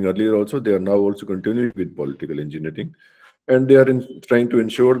political engineering earlier also. They are now also continuing with political engineering. And they are trying to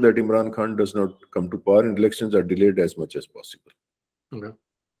ensure that Imran Khan does not come to power and elections are delayed as much as possible.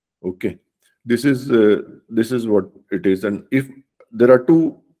 Okay. This is what it is. And if there are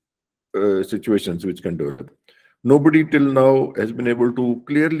two situations which can develop, nobody till now has been able to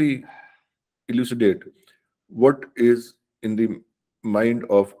clearly elucidate what is in the mind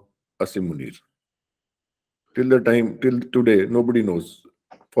of Asim Munir. Till today, nobody knows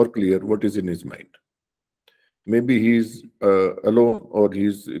for clear what is in his mind. Maybe he's alone, or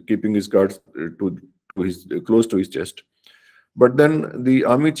he's keeping his cards close to his chest. But then the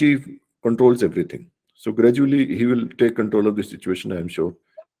army chief controls everything. So gradually he will take control of the situation, I am sure.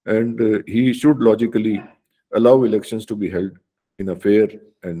 And he should logically allow elections to be held in a fair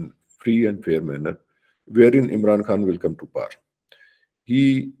and free and fair manner, wherein Imran Khan will come to power.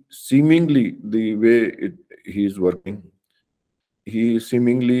 He seemingly, the way he is working, he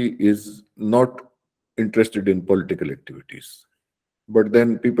seemingly is not interested in political activities. But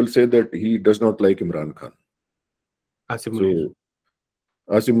then people say that he does not like Imran Khan. Asim Munir.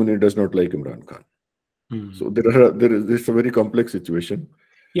 So Asim Munir does not like Imran Khan. So there is a very complex situation.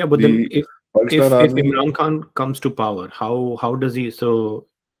 Yeah, but then if Imran Khan comes to power, how does he? So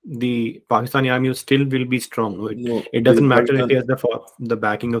the Pakistani army still will be strong. No, It the doesn't matter if Pakistan. he has the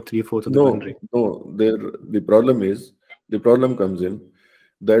backing of three-fourths of the No, country. no. There, the problem comes in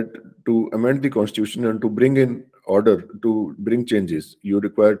that to amend the constitution and to bring in order, to bring changes, you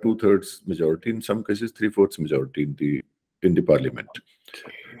require two-thirds majority. In some cases, three-fourths majority in the parliament.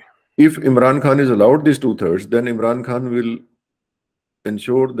 Okay. If Imran Khan is allowed these two-thirds, then Imran Khan will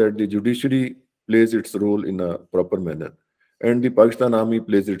ensure that the judiciary plays its role in a proper manner, and the Pakistan army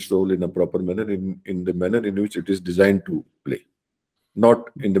plays its role in a proper manner, in the manner in which it is designed to play, not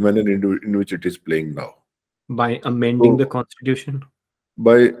in the manner in which it is playing now. By amending the So, constitution.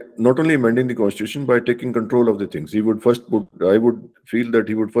 by not only amending the constitution, by taking control of the things, he would first put, I would feel that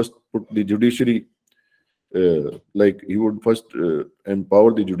he would first put the judiciary, like he would first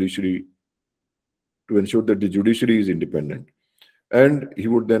empower the judiciary to ensure that the judiciary is independent. And he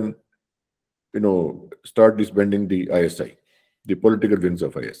would then, start disbanding the ISI, the political wings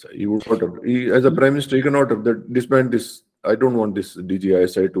of ISI. He would not have, as a prime minister, he cannot have that disband this. I don't want this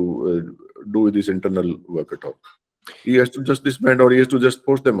DGISI to do this internal work at all. He has to just disband, or he has to just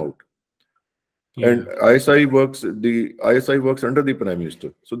post them out. And Yeah. the ISI works under the prime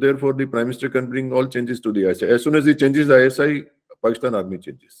minister. So therefore, the prime minister can bring all changes to the ISI. As soon as he changes the ISI, Pakistan army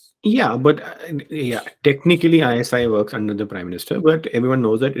changes. Yeah, but yeah, technically ISI works under the prime minister, but everyone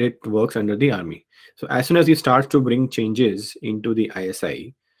knows that it works under the army. So as soon as he starts to bring changes into the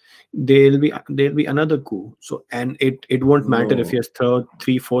ISI, there'll be another coup. So and it won't matter if he No, has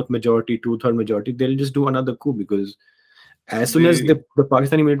three-fourth majority, two-third majority. They'll just do another coup because as soon as the the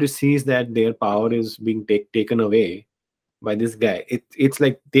Pakistani military sees that their power is being taken away by this guy, it's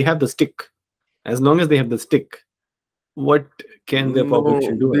like they have the stick. As long as they have the stick, what can the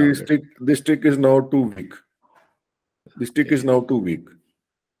population no, do around it? the stick is now too weak. The stick is Okay. now too weak.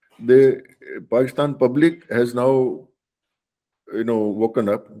 The Pakistan public has now, woken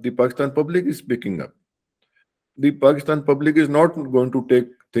up. The Pakistan public is speaking up. The Pakistan public is not going to take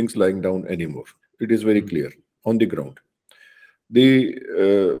things lying down anymore. It is very Mm. clear on the ground.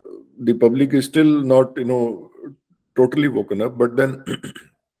 The public is still not, totally woken up, but then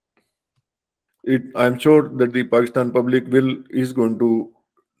I'm sure that the Pakistan public is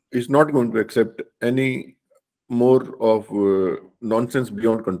not going to accept any more of nonsense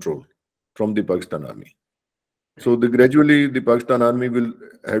beyond control from the Pakistan army. So gradually the Pakistan army will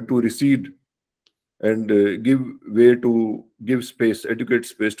have to recede and give space, educate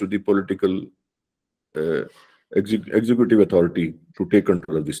space to the political uh, executive authority to take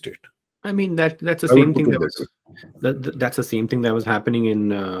control of the state. I mean that's the I would same put thing it that that way. was that's the same thing that was happening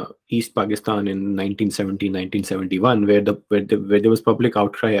in East Pakistan in 1970, 1971, where there was public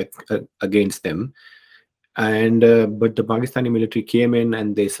outcry against them, and but the Pakistani military came in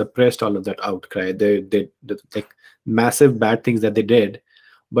and they suppressed all of that outcry. The like massive bad things that they did,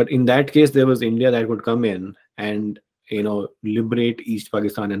 but in that case there was India that would come in and liberate East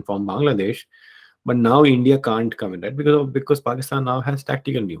Pakistan and form Bangladesh. But now India can't come in, right? Because Pakistan now has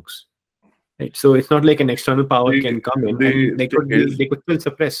tactical nukes. Right. So it's not like an external power The can come in and the thing is, they could still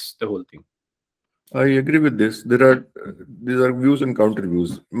suppress the whole thing. I agree with this. These are views and counter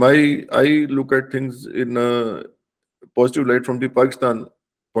views. I look at things in a positive light from the Pakistan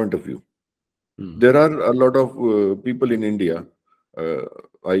point of view. Hmm. There are a lot of people in India. Uh,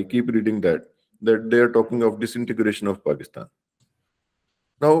 I keep reading that they are talking of disintegration of Pakistan.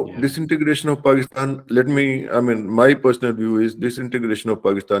 Now, Yeah. disintegration of Pakistan. I mean, my personal view is disintegration of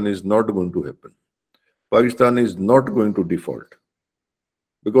Pakistan is not going to happen. Pakistan is not going to default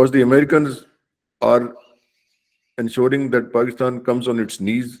because the Americans are ensuring that Pakistan comes on its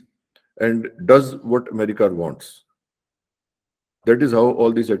knees and does what America wants. That is how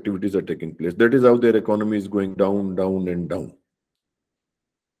all these activities are taking place. That is how their economy is going down, down, and down.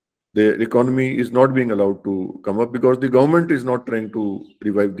 The economy is not being allowed to come up because the government is not trying to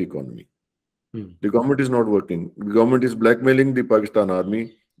revive the economy. Hmm. The government is not working. The government is blackmailing the Pakistan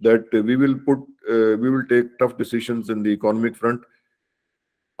army that we will take tough decisions in the economic front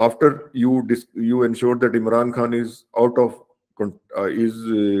after you ensure that Imran Khan is out of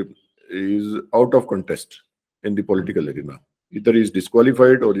contest in the Hmm. political arena. Either he is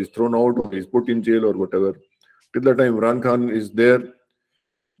disqualified or he is thrown out or he is put in jail or whatever. Till the time Imran Khan is there,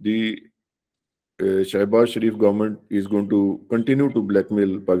 the Shahbaz Sharif government is going to continue to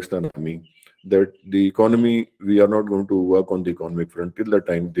blackmail Pakistan army that the economy, we are not going to work on the economic front till the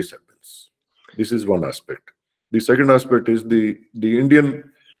time this happens. This is one aspect. The second aspect is the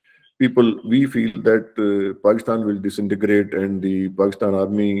Indian people. We feel that Pakistan will disintegrate and the Pakistan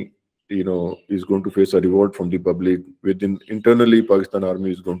army, is going to face a revolt from the public. Within internally, Pakistan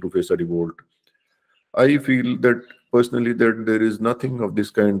army is going to face a revolt. I feel that personally that there is nothing of this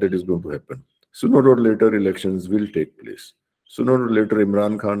kind that is going to happen. Sooner or later, elections will take place. Sooner or later,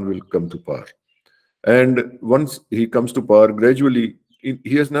 Imran Khan will come to power. And once he comes to power, gradually,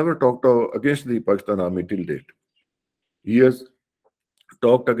 he has never talked against the Pakistan army till date. He has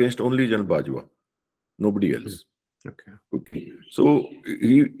talked against only Jan Bajwa, nobody else. Okay. Okay. So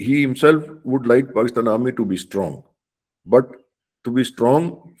he himself would like Pakistan army to be strong, but to be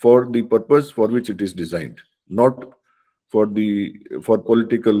strong for the purpose for which it is designed, not for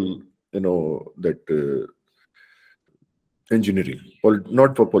political, engineering,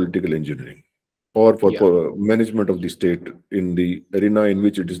 not for political engineering or for Yeah. management of the state in the arena in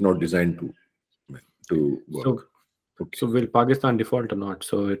which it is not designed to work. Okay. So will Pakistan default or not?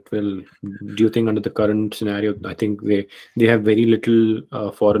 So it will. Do you think under the current scenario, I think they have very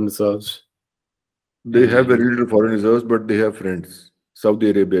little foreign reserves. They have very And little foreign reserves, but they have friends. Saudi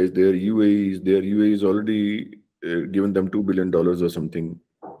Arabia is there, UAE is there. UAE is already given them $2 billion or something.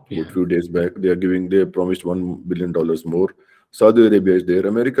 yeah. A few days back, they have promised $1 billion more. Saudi Arabia is there.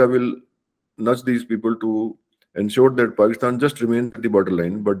 America will nudge these people to ensure that Pakistan just remains at the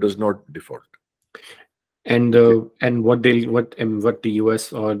borderline but does not default. And Okay. and what the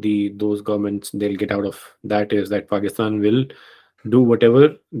US or those governments they'll get out of that is that Pakistan will do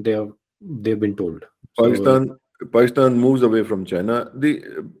whatever they've been told. So Pakistan moves away from China.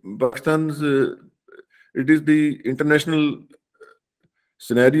 Pakistan's it is the international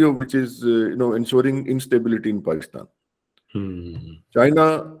scenario which is ensuring instability in Pakistan.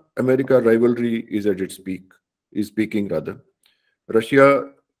 China America rivalry is at its peak, is peaking rather.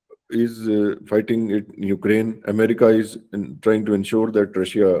 Russia is fighting in Ukraine. America is trying to ensure that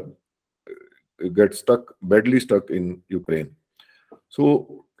Russia gets badly stuck in Ukraine.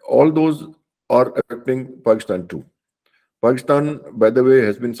 So all those are affecting Pakistan too. Pakistan, by the way,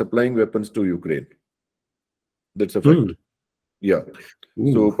 has been supplying weapons to Ukraine. That's a fact. Yeah.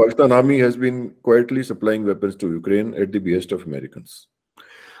 So Pakistan army has been quietly supplying weapons to Ukraine at the behest of Americans.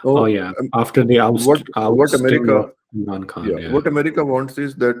 Oh yeah, after the what ousting America, of Imran Khan. Yeah. what America wants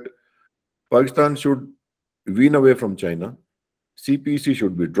is that Pakistan should wean away from China, CPC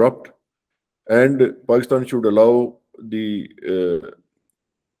should be dropped, and Pakistan should allow the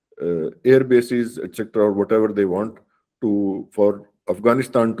air bases, etc., or whatever they want for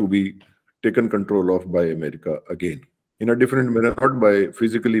Afghanistan to be taken control of by America again in a different manner, not by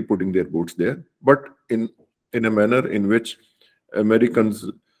physically putting their boots there, but in a manner in which American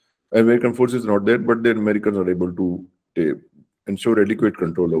forces are not there, but the Americans are able to ensure adequate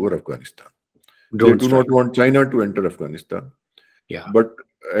control over Afghanistan. They do not want China to enter Afghanistan. Yeah.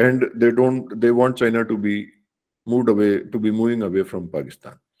 And they want China to be moving away from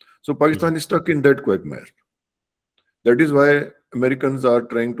Pakistan. So Pakistan is stuck in that quagmire. That is why Americans are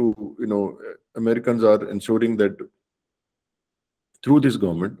ensuring that through this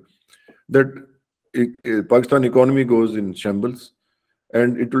government that Pakistan economy goes in shambles,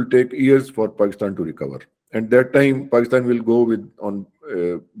 and it will take years for Pakistan to recover. And that time, Pakistan will go on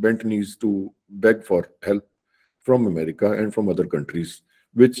bent knees to beg for help from America and from other countries,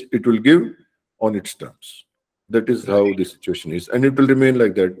 which it will give on its terms. That is how the situation is. And it will remain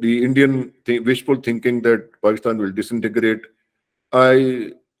like that. The Indian wishful thinking that Pakistan will disintegrate,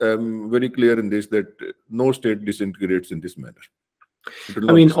 I am very clear in this, that no state disintegrates in this manner.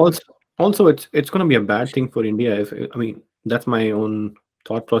 I mean, also it's going to be a bad thing for India. That's my own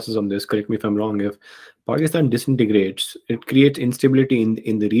thought process on this. Correct me if I'm wrong. If Pakistan disintegrates, it creates instability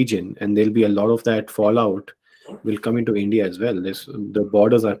in the region, and there'll be a lot of that fallout will come into India as well. The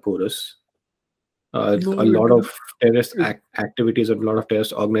borders are porous. A lot of terrorist activities, a lot of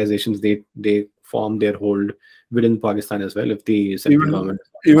terrorist organizations, they form their hold within Pakistan as well. If the central government,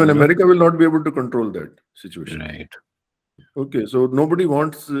 even America will not be able to control that situation. Right. Okay, so nobody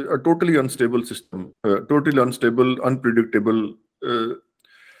wants a totally unstable system, totally unstable, unpredictable,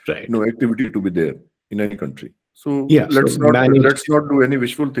 activity to be there in any country. So let's not do any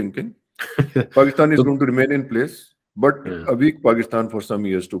wishful thinking. Pakistan is going to remain in place, but a weak Pakistan for some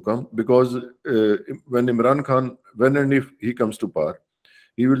years to come, because when Imran Khan, when and if he comes to power,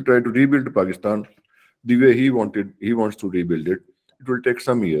 he will try to rebuild Pakistan the way he wants to rebuild it. It will take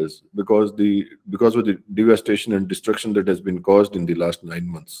some years because of the devastation and destruction that has been caused in the last 9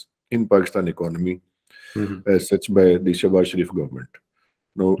 months in Pakistan economy, as such by the Shahbaz Sharif government.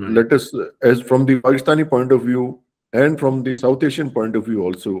 Now, let us, as from the Pakistani point of view and from the South Asian point of view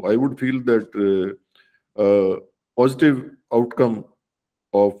also, I would feel that positive outcome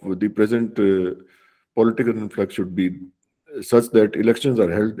of the present political influx should be such that elections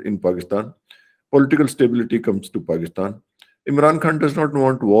are held in Pakistan, political stability comes to Pakistan. Imran Khan does not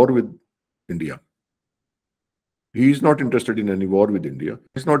want war with India. He is not interested in any war with India.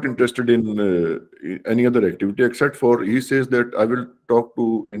 He's not interested in any other activity except for, he says that I will talk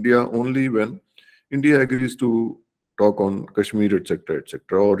to India only when India agrees to talk on Kashmir, etc.,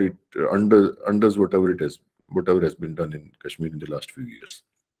 etc., or it undoes whatever it is, whatever has been done in Kashmir in the last few years.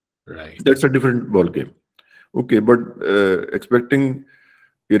 Right. That's a different ball game. Okay, but expecting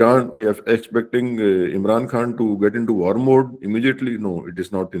Imran Khan to get into war mode immediately, no, it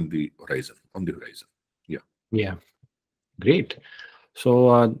is not in the horizon, on the horizon. Yeah. Yeah. Great.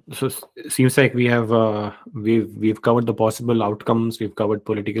 So, seems like we've covered the possible outcomes. We've covered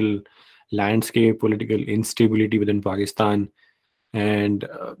political landscape, political instability within Pakistan, and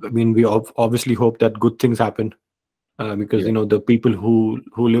I mean, we obviously hope that good things happen, because Yeah. the people who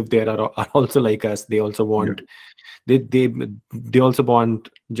live there are also like us. They also Yeah. want they also want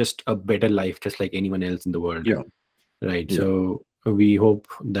just a better life, just like anyone else in the world. Yeah. Right. Yeah. So we hope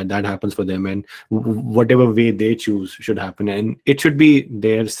that happens for them, and whatever way they choose should happen, and it should be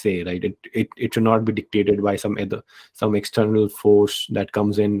their say, right? It should not be dictated by some external force that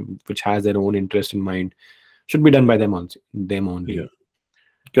comes in, which has their own interest in mind. Should be done by them only. Yeah.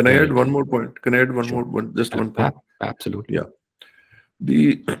 Can I add Right. one more point? Can I add one Sure. more one? Just one point. Absolutely. Yeah.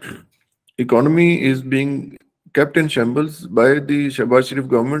 The economy is being kept in shambles by the Shehbaz Sharif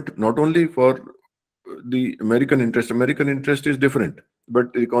government, not only for the American interest. American interest is different,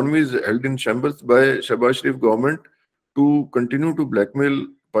 but the economy is held in shambles by Shehbaz Sharif government to continue to blackmail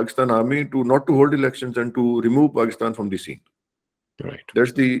Pakistan army to not to hold elections and to remove Pakistan from the scene. Right.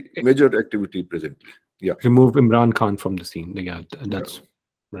 That's the major activity presently. Yeah. Remove Imran Khan from the scene. Yeah, Yeah. that's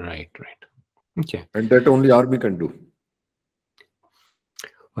right. Okay. And that only army can do.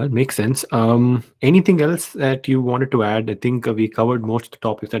 Well, makes sense. Anything else that you wanted to add? I think we covered most of the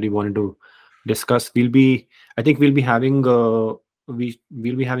topics that we wanted to discuss. I think we'll be having we'll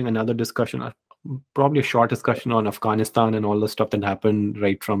be having another discussion, probably a short discussion on Afghanistan and all the stuff that happened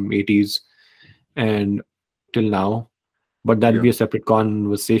right from 80s and till now. But that'll Yeah. be a separate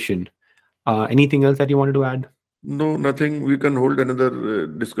conversation. Anything else that you wanted to add? No, nothing. We can hold another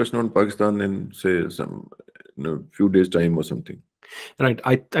discussion on Pakistan in say some few days time or something. Right.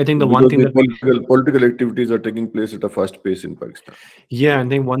 I think the one Because thing the that we political activities are taking place at a fast pace in Pakistan. I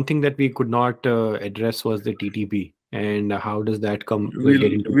think one thing that we could not address was the TTP and how does that get into the We'll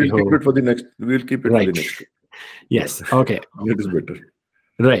keep whole. it for the next. We'll keep it for Right. the next. Yes. Yeah. Okay. That is better.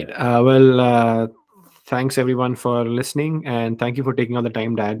 Right. Well, thanks everyone for listening, and thank you for taking all the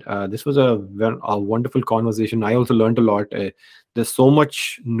time, Dad. This was a wonderful conversation. I also learned a lot. There's so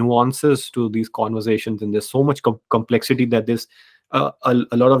much nuances to these conversations, and there's so much complexity that there's a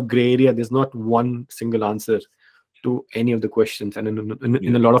lot of gray area. There's not one single answer to any of the questions, and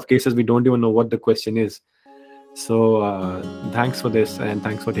in a lot of cases, we don't even know what the question is. So thanks for this, and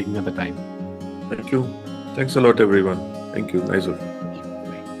thanks for taking up the time. Thank you. Thanks a lot, everyone. Thank you. Nice of you.